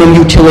maximum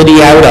utility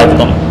out of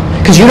them.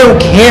 Because you don't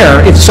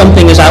care if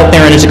something is out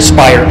there and is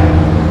expired.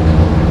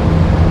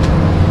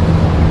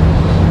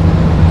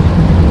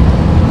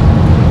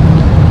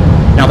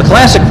 Now the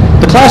classic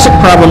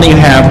problem that you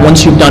have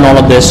once you've done all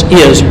of this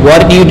is,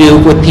 what do you do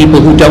with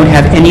people who don't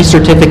have any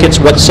certificates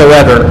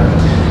whatsoever?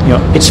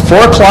 It's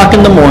 4 o'clock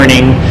in the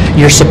morning,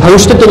 you're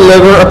supposed to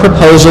deliver a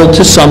proposal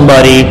to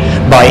somebody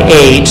by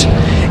 8,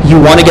 you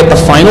want to get the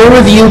final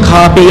review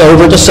copy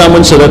over to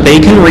someone so that they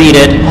can read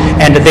it,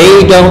 and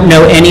they don't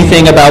know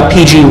anything about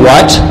PG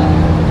what?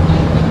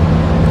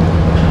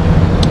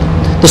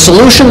 The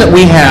solution that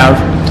we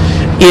have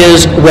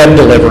is web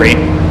delivery.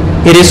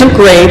 It isn't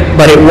great,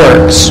 but it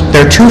works.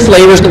 There are 2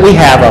 flavors that we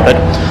have of it.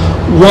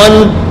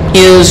 One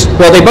is,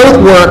 well, they both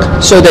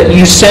work so that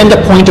you send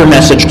a pointer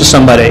message to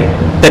somebody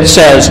that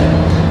says,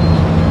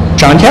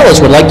 John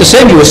Callas would like to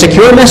send you a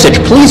secure message.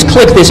 Please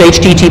click this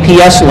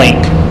HTTPS link.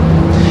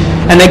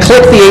 And they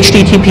click the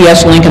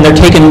HTTPS link and they're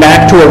taken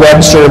back to a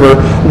web server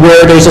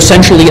where there's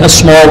essentially a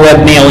small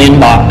web mail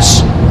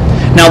inbox.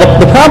 Now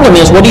the problem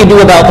is, what do you do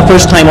about the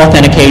first-time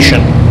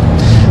authentication?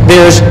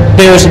 There's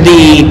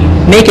the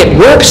make it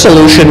work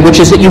solution,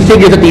 which is that you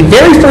figure that the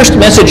very first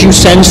message you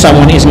send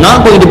someone is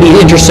not going to be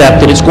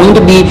intercepted. It's going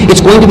to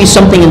be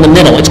something in the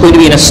middle. It's going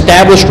to be an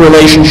established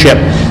relationship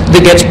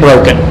that gets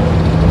broken.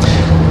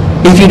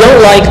 If you don't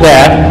like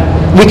that,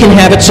 we can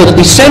have it so that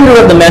the sender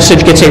of the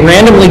message gets a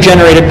randomly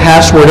generated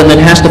password and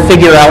then has to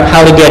figure out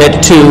how to get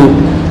it to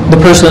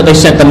the person that they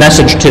sent the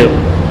message to,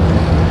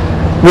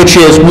 which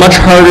is much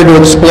harder to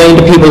explain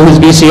to people whose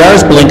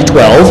VCRs blink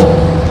 12.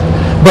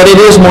 But it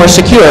is more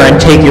secure, and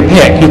take your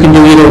pick. You can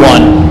do either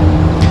one.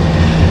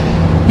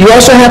 You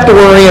also have to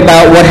worry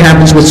about what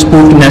happens with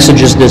spoofed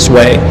messages this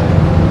way.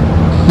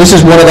 This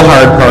is one of the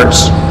hard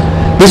parts.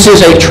 This is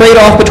a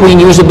trade-off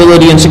between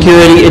usability and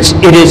security. If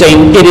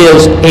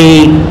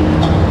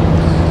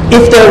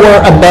there were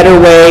a better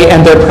way,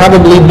 and there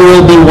probably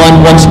will be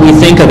one once we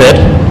think of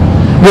it,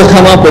 we'll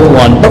come up with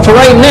one. But for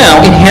right now,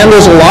 it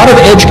handles a lot of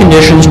edge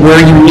conditions where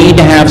you need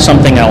to have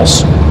something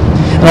else.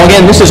 Now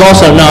again, this is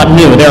also not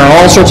new. There are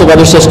all sorts of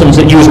other systems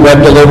that use web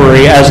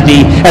delivery as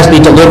the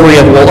delivery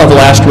of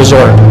last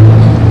resort.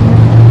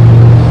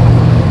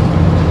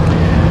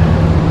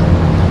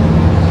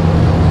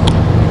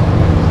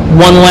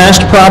 One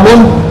last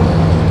problem.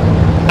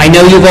 I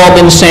know you've all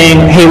been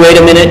saying, hey,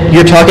 wait a minute,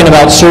 you're talking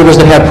about servers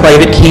that have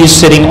private keys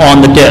sitting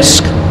on the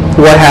disk.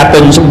 What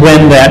happens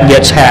when that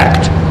gets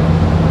hacked?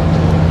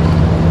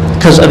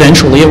 Because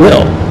eventually it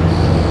will.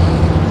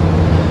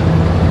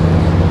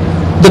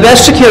 The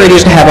best security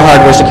is to have a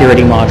hardware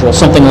security module,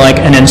 something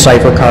like an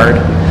Encipher card.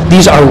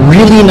 These are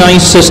really nice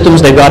systems.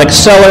 They've got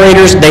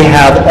accelerators. They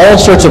have all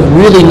sorts of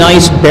really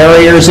nice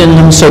barriers in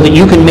them so that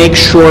you can make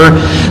sure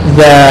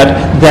that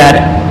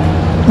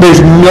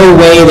there's no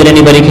way that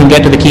anybody can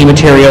get to the key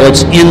material.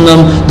 It's in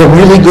them. The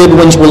really good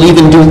ones will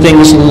even do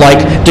things like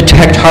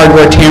detect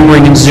hardware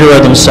tampering and zero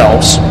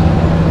themselves.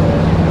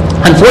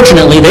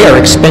 Unfortunately, they are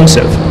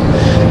expensive.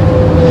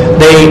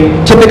 They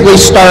typically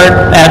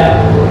start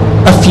at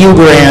a few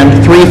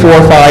grand, 3,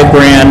 4, 5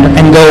 grand,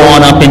 and go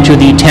on up into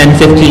the 10,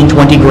 15,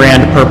 20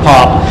 grand per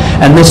pop.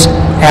 And this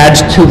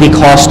adds to the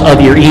cost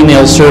of your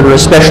email server,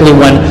 especially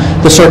when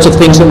the sorts of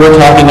things that we're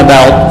talking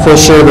about for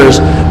servers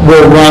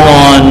will run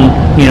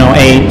on,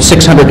 a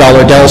 $600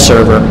 Dell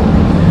server.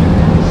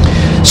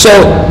 So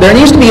there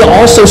needs to be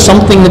also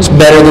something that's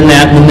better than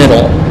that in the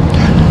middle.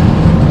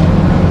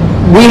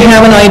 We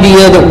have an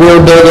idea that we're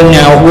building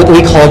now, what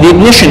we call the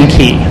ignition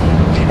key.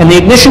 And the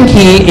ignition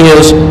key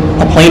is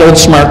a plain old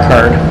smart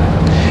card.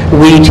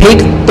 We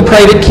take the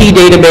private key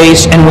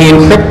database and we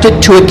encrypt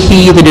it to a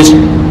key that is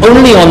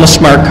only on the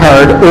smart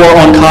card or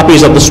on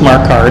copies of the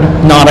smart card,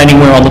 not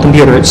anywhere on the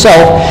computer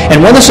itself.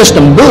 And when the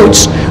system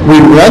boots,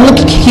 we run the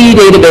key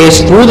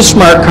database through the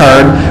smart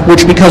card,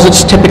 which, because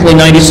it's typically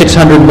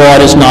 9600 baud,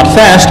 is not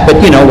fast, but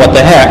what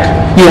the heck.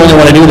 You only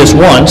want to do this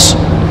once.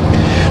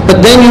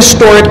 But then you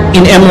store it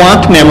in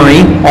M-locked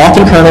memory, off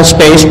in kernel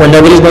space where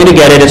nobody's going to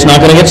get it. It's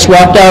not going to get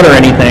swapped out or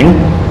anything.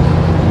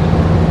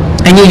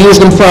 And you use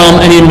them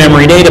from an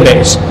in-memory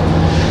database.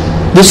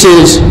 This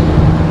is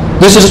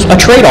a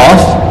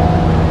trade-off,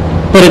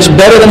 but it's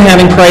better than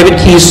having private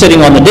keys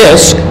sitting on the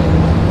disk,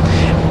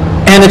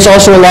 and it's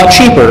also a lot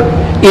cheaper.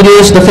 It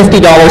is the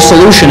 $50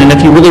 solution, and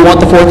if you really want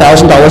the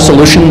 $4,000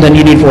 solution, then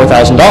you need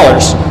 $4,000.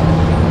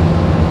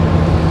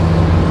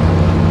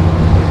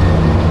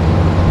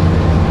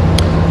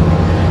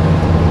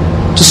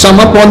 To sum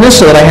up on this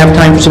so that I have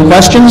time for some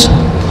questions,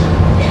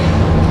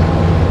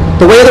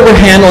 the way that we're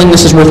handling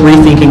this is worth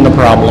rethinking the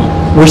problem.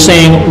 We're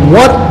saying,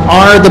 what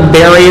are the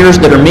barriers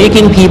that are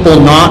making people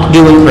not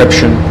do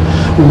encryption?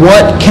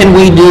 What can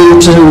we do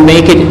to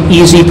make it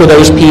easy for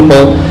those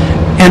people?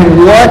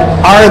 And what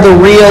are the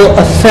real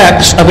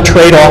effects of a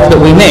trade-off that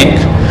we make?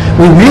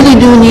 We really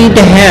do need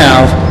to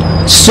have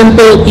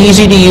simple,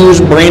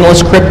 easy-to-use, brainless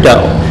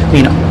crypto.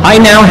 I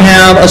now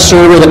have a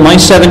server that my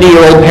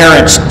 70-year-old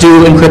parents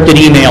do encrypted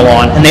email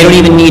on, and they don't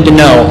even need to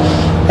know.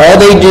 All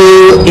they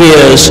do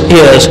is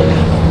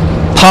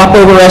pop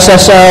over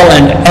SSL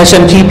and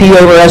SMTP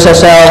over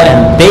SSL,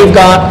 and they've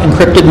got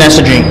encrypted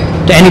messaging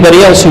to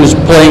anybody else who's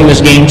playing this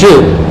game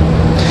too.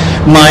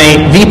 My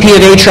VP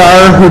of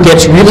HR, who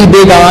gets really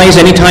big eyes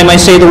anytime I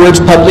say the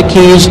words public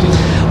keys,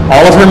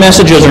 all of her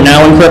messages are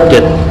now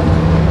encrypted.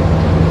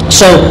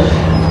 So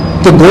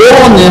the goal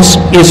on this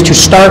is to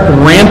start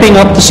ramping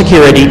up the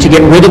security, to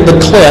get rid of the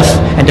cliff,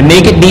 and to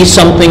make it be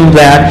something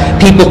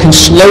that people can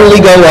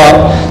slowly go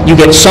up. You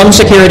get some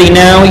security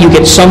now, you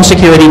get some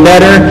security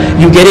better,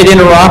 you get it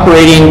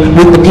interoperating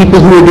with the people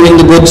who are doing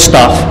the good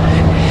stuff.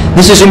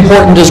 This is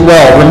important as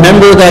well.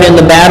 Remember that in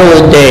the bad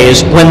old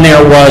days, when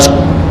there was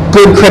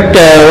good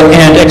crypto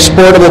and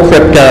exportable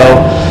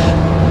crypto,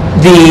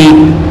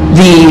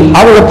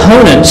 our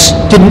opponents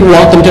didn't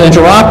want them to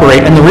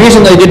interoperate, and the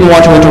reason they didn't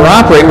want to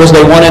interoperate was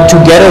they wanted to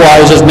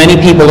ghettoize as many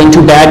people into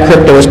bad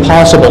crypto as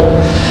possible.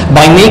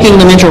 By making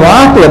them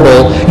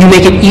interoperable, you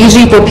make it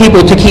easy for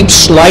people to keep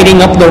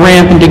sliding up the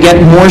ramp and to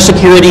get more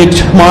security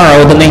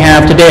tomorrow than they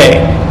have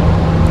today.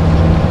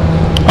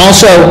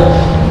 Also,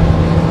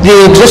 the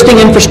existing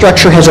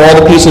infrastructure has all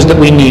the pieces that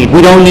we need.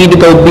 We don't need to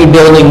go be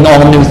building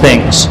all new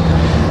things.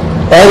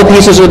 All the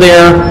pieces are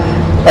there,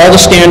 all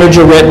the standards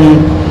are written.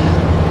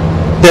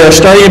 There are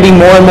starting to be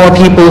more and more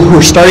people who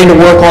are starting to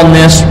work on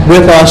this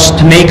with us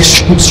to make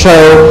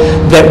sure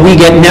that we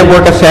get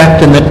network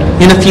effect, and that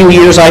in a few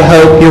years, I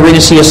hope, you're going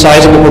to see a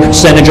sizable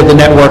percentage of the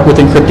network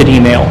with encrypted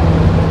email.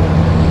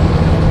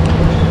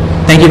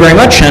 Thank you very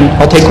much, and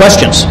I'll take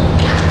questions.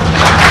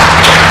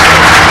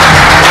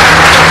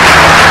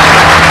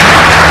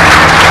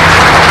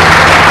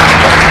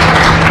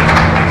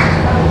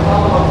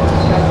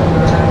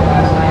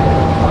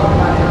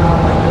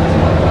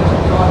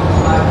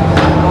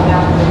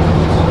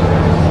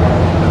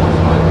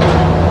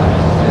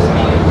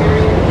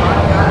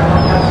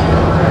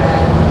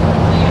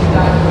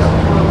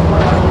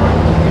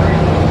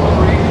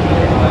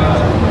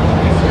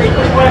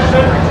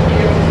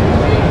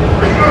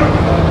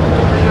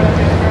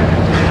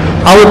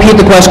 I'll repeat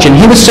the question.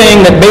 He was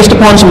saying that based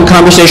upon some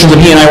conversations that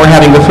he and I were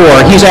having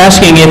before, he's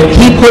asking if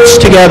he puts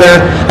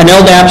together an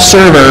LDAP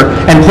server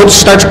and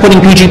starts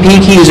putting PGP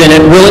keys in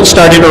it, will it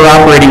start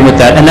interoperating with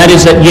that? And that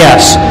is that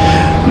yes.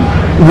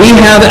 We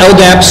have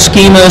LDAP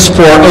schemas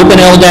for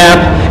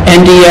OpenLDAP,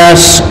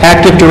 NDS,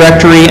 Active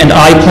Directory, and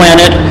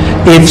iPlanet.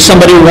 If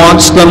somebody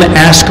wants them,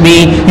 ask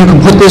me. You can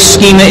put this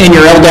schema in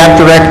your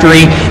LDAP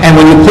directory, and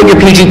when you put your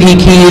PGP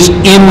keys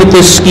in with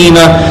this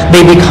schema,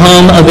 they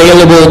become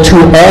available to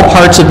all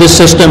parts of this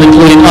system,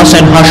 including us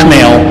and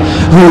Hushmail,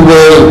 who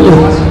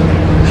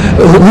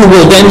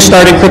will then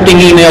start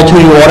encrypting email to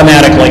you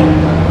automatically.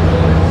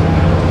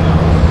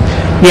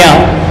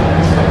 Yeah.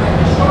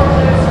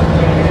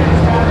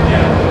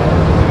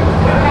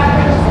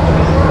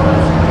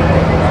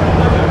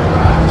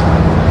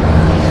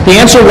 The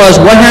answer was,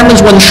 what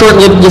happens when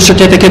short-lived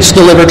certificates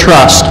deliver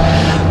trust?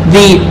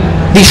 The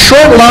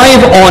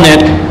short-live on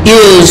it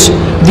is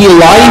the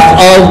life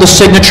of the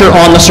signature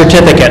on the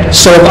certificate.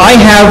 So if I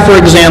have, for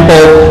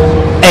example,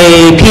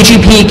 a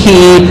PGP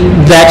key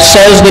that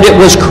says that it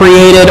was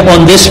created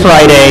on this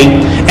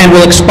Friday and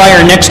will expire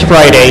next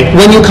Friday,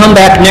 when you come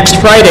back next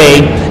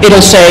Friday,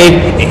 it'll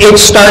say it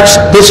starts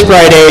this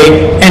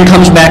Friday and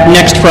comes back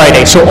next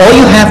Friday. So all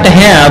you have to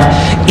have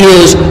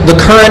is the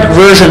current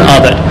version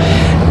of it.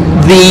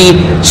 The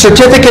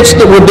certificates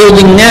that we're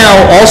building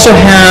now also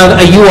have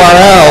a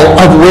URL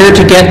of where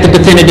to get the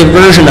definitive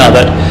version of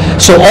it.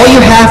 So all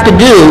you have to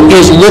do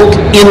is look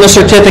in the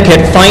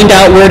certificate, find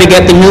out where to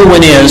get the new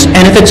one is,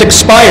 and if it's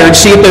expired,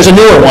 see if there's a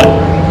newer one.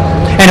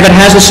 And if it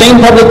has the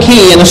same public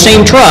key and the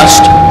same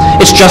trust,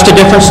 it's just a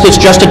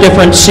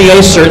different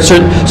CA cert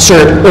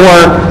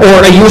or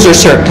a user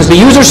cert, because the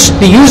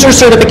user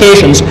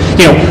certifications,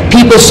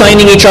 people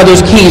signing each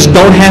other's keys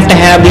don't have to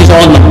have these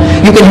on them.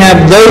 You can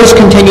have those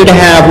continue to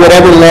have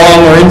whatever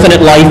long or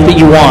infinite life that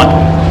you want.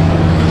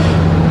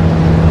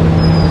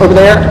 Over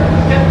there.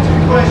 Yeah,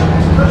 two questions.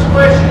 First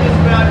question is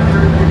about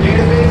your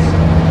database.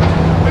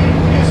 We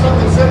do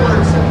something similar,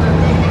 except that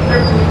we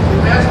decrypt the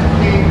master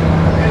key,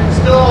 and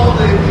still all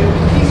the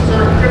pieces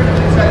are encrypted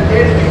inside a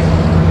database.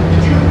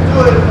 Did you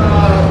do a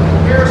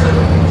comparison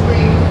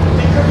between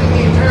decrypting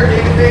the entire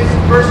database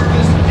versus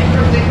just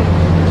decrypting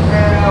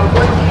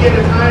one key at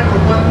a time or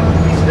one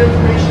piece of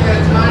information at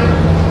a time,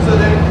 so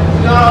that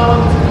not all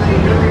of it's in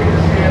the memory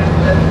at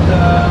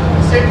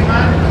the same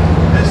time?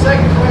 And the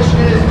second question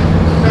is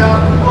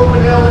about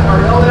OpenL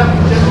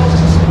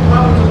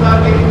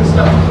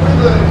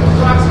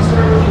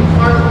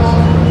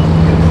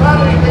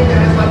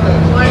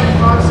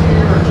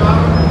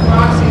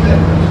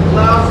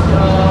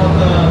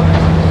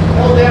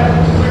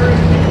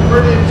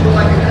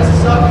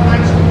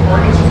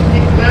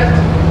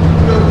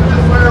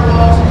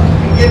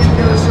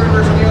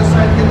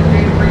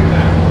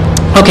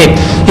Okay,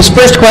 his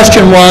first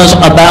question was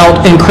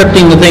about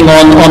encrypting the thing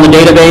on the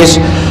database.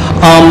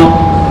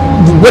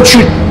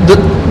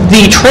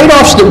 The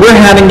trade-offs that we're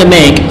having to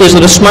make is that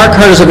a smart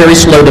card is a very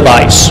slow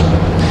device.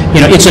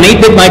 It's an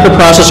 8-bit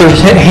microprocessor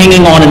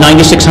hanging on a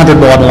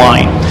 9600 baud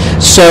line.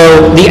 So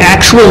the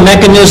actual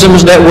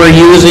mechanisms that we're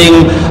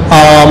using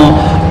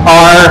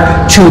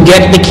are to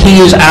get the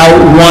keys out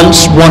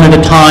once, one at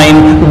a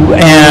time,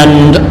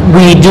 and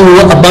we do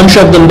a bunch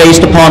of them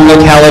based upon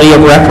locality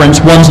of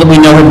reference, ones that we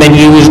know have been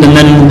used, and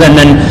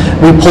then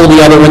we pull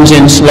the other ones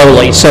in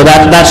slowly. So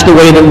that's the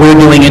way that we're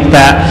doing it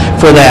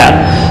for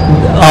that.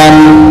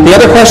 The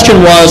other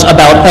question was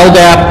about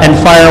LDAP and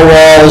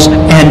firewalls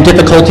and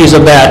difficulties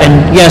of that.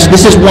 And yes,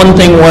 this is one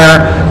thing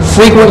where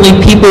frequently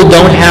people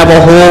don't have a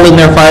hole in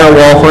their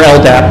firewall for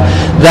LDAP.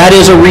 That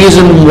is a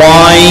reason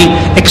why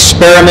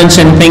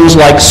experiments in things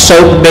like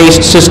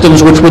SOAP-based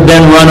systems, which would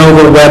then run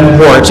over web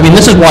ports. I mean,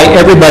 this is why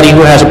everybody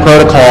who has a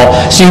protocol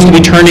seems to be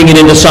turning it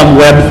into some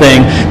web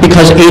thing,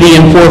 because 80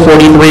 and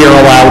 443 are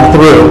allowed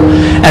through.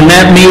 And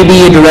that may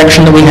be a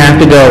direction that we have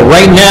to go.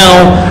 Right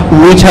now,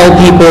 we tell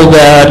people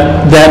that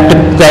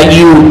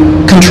you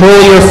control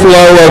your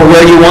flow of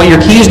where you want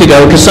your keys to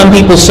go, because some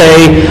people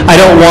say, I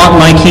don't want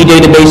my key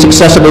database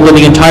accessible to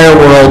the entire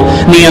world,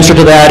 and the answer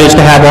to that is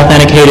to have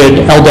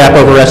authenticated LDAP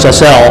over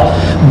SSL.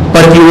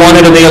 But if you want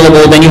it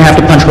available, then you have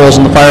to punch holes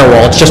in the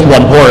firewall. It's just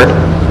one port.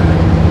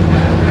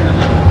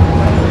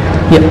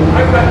 Yeah.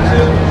 I've got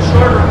two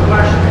shorter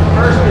questions.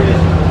 First is,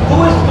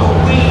 who is the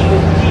we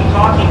that you keep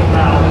talking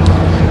about?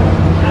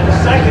 And the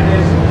second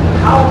is,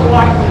 how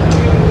likely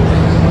do you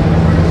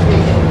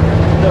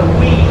the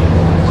we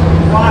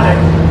product,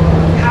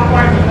 how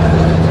widely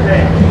used is it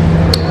today?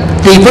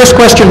 The first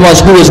question was,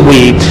 who is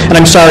we? And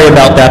I'm sorry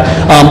about that.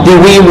 The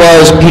we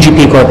was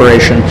PGP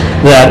Corporation,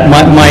 that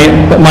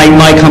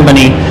my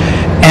company.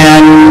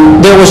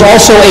 And there was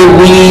also a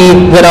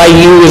we that I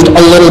used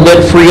a little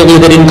bit freely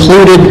that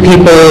included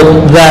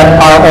people that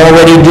are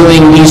already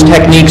doing these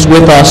techniques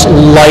with us,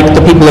 like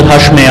the people at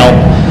Hushmail,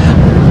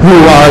 who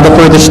are the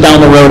furthest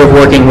down the road of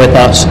working with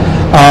us.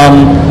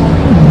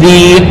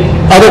 The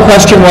other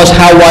question was,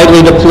 how widely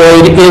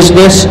deployed is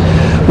this?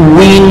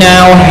 We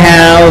now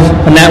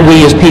have, and that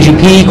we is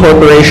PGP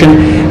Corporation,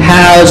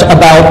 has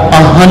about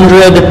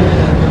 100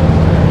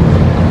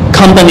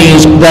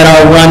 companies that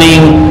are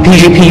running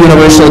PGP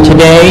Universal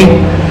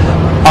today.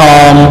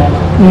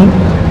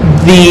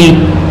 The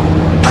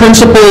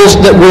principles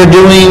that we're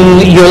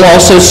doing, you'll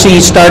also see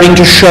starting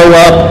to show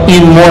up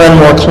in more and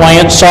more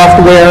client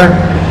software.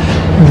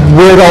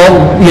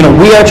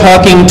 We are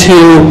talking to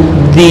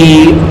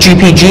the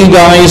GPG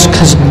guys,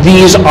 because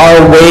these are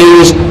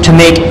ways to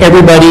make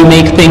everybody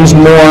make things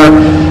more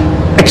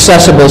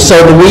accessible. So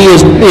the we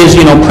is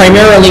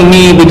primarily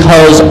me,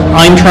 because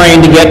I'm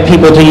trying to get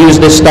people to use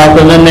this stuff,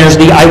 and then there's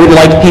the I would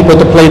like people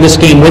to play this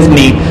game with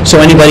me, so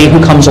anybody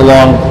who comes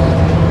along.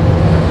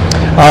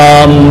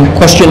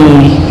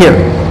 Question here.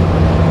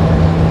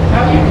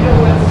 How do you deal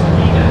with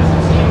subpoenas?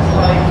 It seems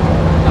like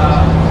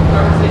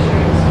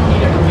conversation with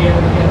subpoena would be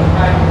able to get the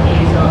private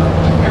keys of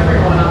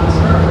everyone on the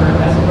server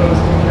as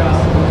opposed to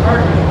just the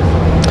target.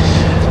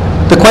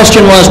 The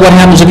question was, what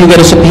happens if you get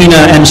a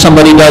subpoena and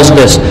somebody does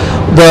this?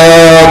 There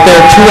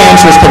are two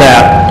answers to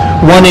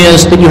that. One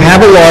is that you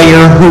have a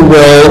lawyer who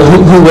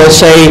will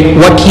say,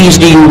 what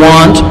keys do you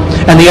want?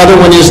 And the other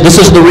one is,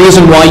 this is the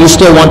reason why you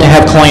still want to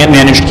have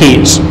client-managed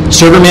keys.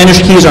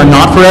 Server-managed keys are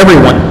not for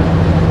everyone.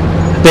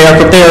 They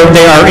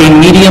are a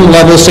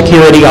medium-level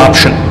security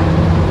option.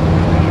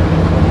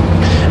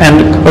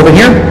 And over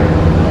here?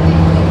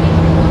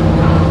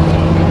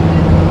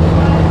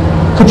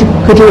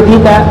 Could you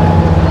repeat that?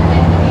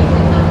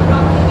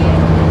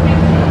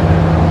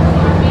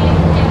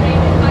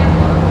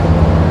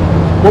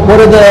 What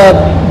are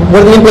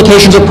the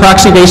implications of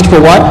proxy-based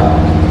for what?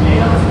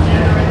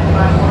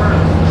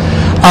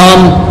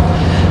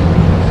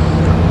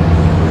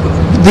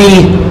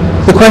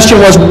 The question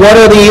was, what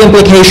are the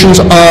implications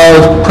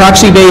of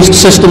proxy-based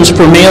systems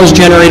for mails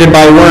generated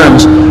by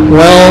worms?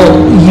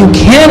 Well, you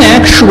can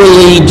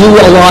actually do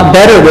a lot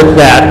better with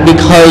that,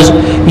 because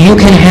you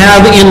can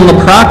have in the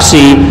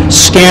proxy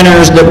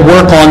scanners that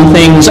work on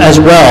things as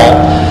well.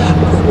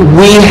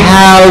 We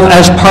have,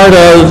 as part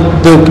of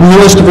the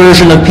newest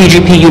version of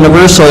PGP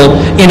Universal,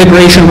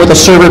 integration with a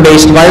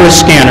server-based virus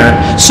scanner.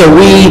 So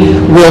we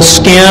will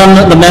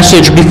scan the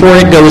message before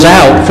it goes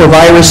out for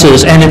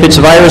viruses, and if it's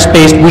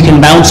virus-based, we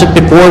can bounce it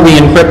before we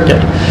encrypt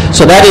it.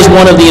 So that is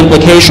one of the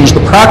implications.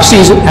 The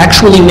proxies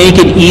actually make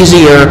it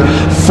easier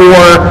for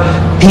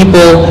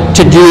people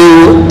to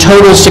do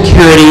total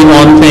security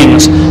on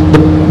things.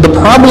 The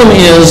problem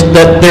is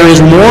that there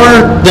is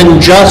more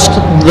than just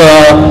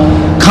the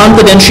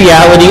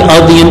confidentiality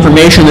of the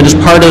information that is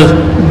part of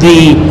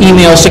the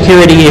email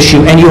security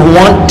issue, and you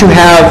want to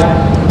have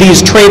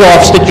these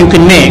trade-offs that you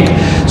can make.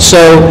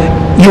 So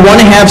you want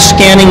to have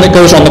scanning that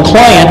goes on the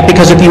client,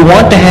 because if you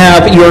want to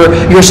have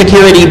your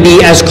security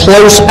be as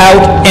close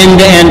out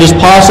end-to-end as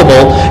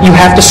possible, you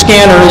have to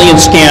scan early and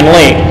scan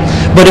late.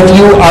 But if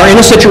you are in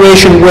a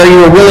situation where you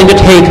are willing to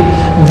take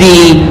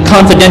the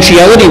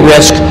confidentiality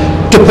risk,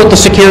 to put the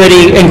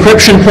security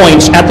encryption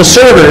points at the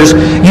servers,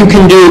 you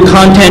can do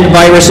content,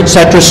 virus,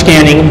 etc.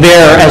 scanning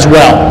there as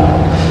well.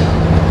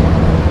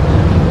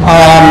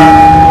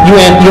 You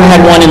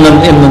had one in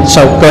the,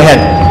 so go ahead.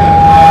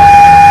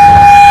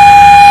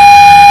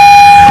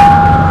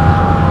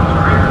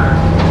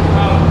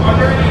 Are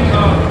there any,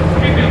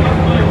 maybe I'm not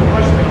familiar with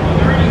Rushman, are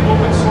there any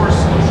open source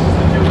solutions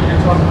that do what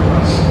you're talking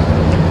about?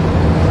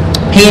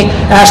 He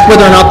asked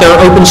whether or not there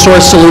are open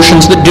source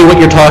solutions that do what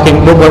we're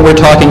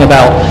talking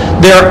about.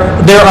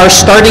 There are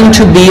starting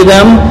to be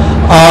them.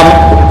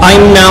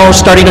 I'm now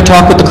starting to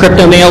talk with the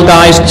crypto mail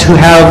guys to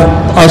have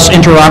us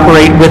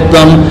interoperate with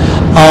them.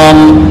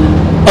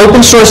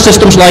 Open source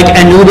systems like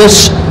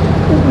Anubis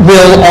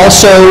will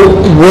also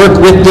work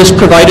with this,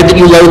 provided that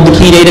you load the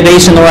key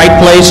database in the right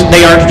place.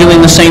 They aren't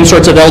doing the same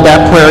sorts of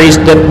LDAP queries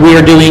that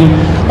we're doing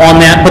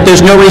on that, but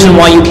there's no reason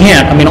why you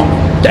can't. I mean,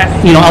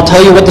 I'll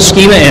tell you what the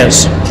schema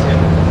is.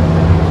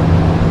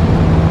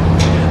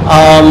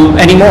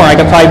 Any more? I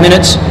got 5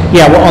 minutes.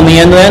 Yeah, we're on the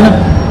end then.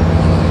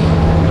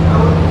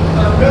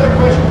 Another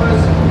question was,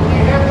 when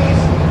you have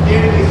these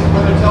databases,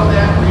 whether it's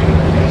LDAP or even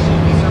an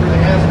HTTP server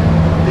that has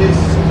these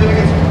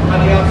certificates on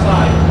the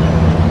outside,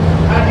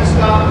 how do you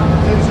stop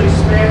potentially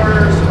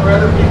spammers or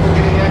other people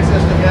getting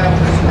access to have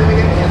the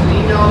certificate and has an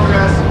email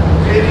address,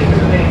 maybe even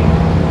the name?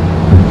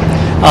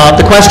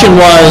 The question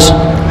was,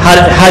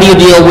 how do you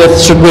deal with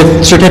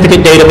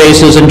certificate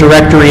databases and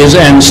directories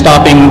and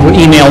stopping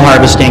email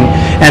harvesting?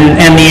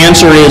 And the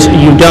answer is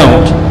you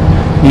don't.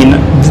 I mean,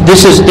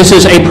 this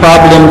is a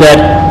problem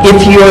that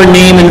if your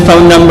name and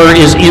phone number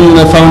is in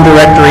the phone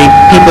directory,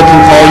 people can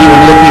call you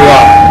and look you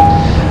up.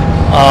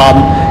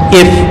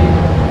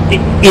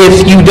 If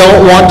you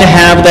don't want to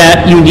have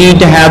that, you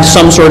need to have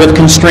some sort of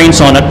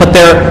constraints on it. But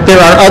there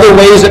are other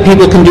ways that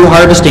people can do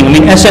harvesting. I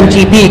mean,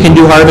 SMTP can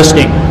do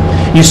harvesting.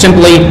 You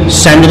simply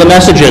send the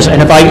messages,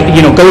 and if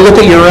go look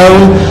at your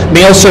own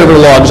mail server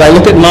logs. I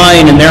look at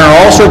mine, and there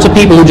are all sorts of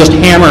people who just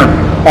hammer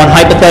on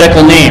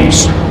hypothetical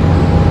names.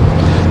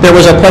 There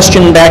was a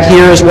question back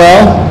here as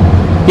well.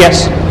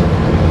 Yes?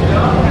 You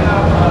don't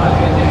have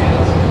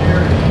end-to-end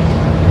security.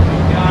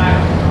 You've got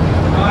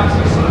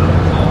proxy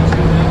servers on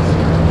two things.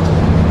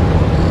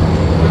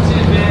 What's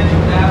the advantage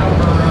of that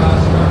over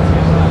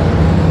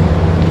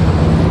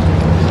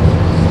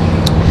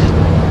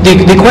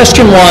The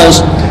question was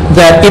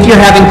that if you're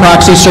having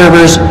proxy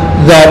servers,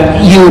 that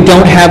you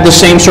don't have the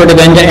same sort of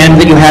end-to-end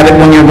that you have it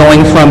when you're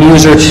going from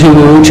user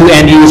to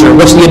end user.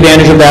 What's the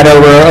advantage of that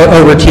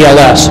over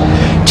TLS?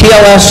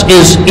 TLS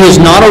is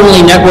not only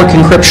network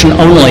encryption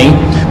only,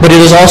 but it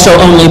is also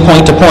only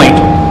point-to-point.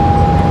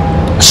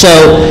 So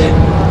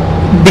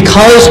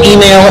because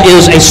email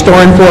is a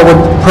store and forward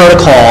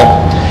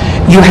protocol,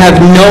 you have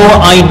no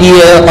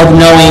idea of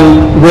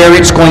knowing where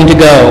it's going to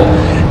go.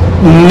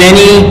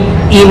 Many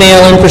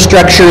email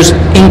infrastructures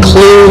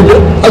include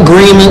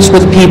agreements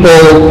with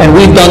people, and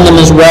we've done them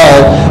as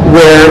well,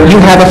 where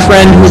you have a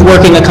friend who's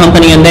working a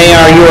company and they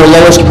are your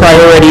lowest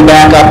priority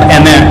backup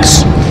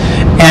MX.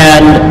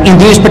 And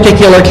in these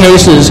particular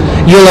cases,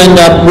 you'll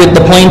end up with the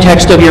plain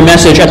text of your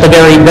message at the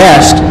very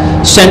best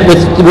sent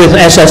with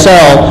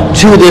SSL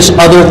to this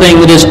other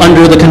thing that is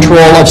under the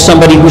control of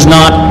somebody who's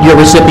not your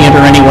recipient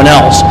or anyone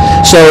else.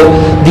 So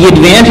the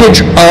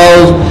advantage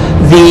of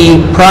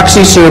the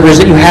proxy servers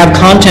that you have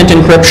content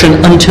encryption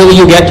until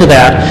you get to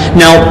that.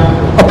 Now,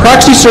 a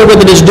proxy server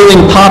that is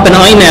doing POP and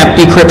IMAP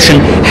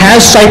decryption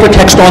has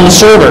ciphertext on the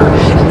server.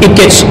 It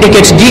gets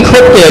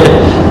decrypted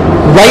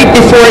right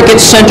before it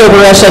gets sent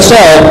over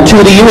SSL to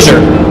the user.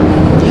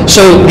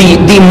 So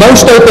the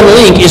most open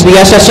link is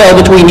the SSL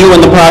between you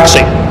and the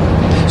proxy.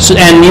 So,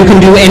 and you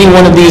can do any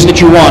one of these that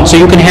you want. So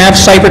you can have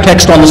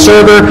ciphertext on the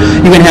server,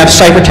 you can have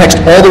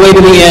ciphertext all the way to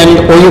the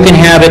end, or you can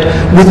have it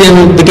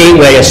within the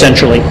gateway,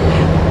 essentially.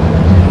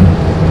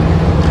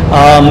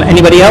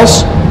 Anybody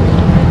else?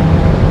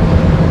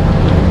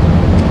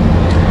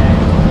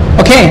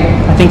 Okay,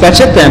 I think that's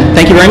it then.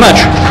 Thank you very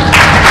much.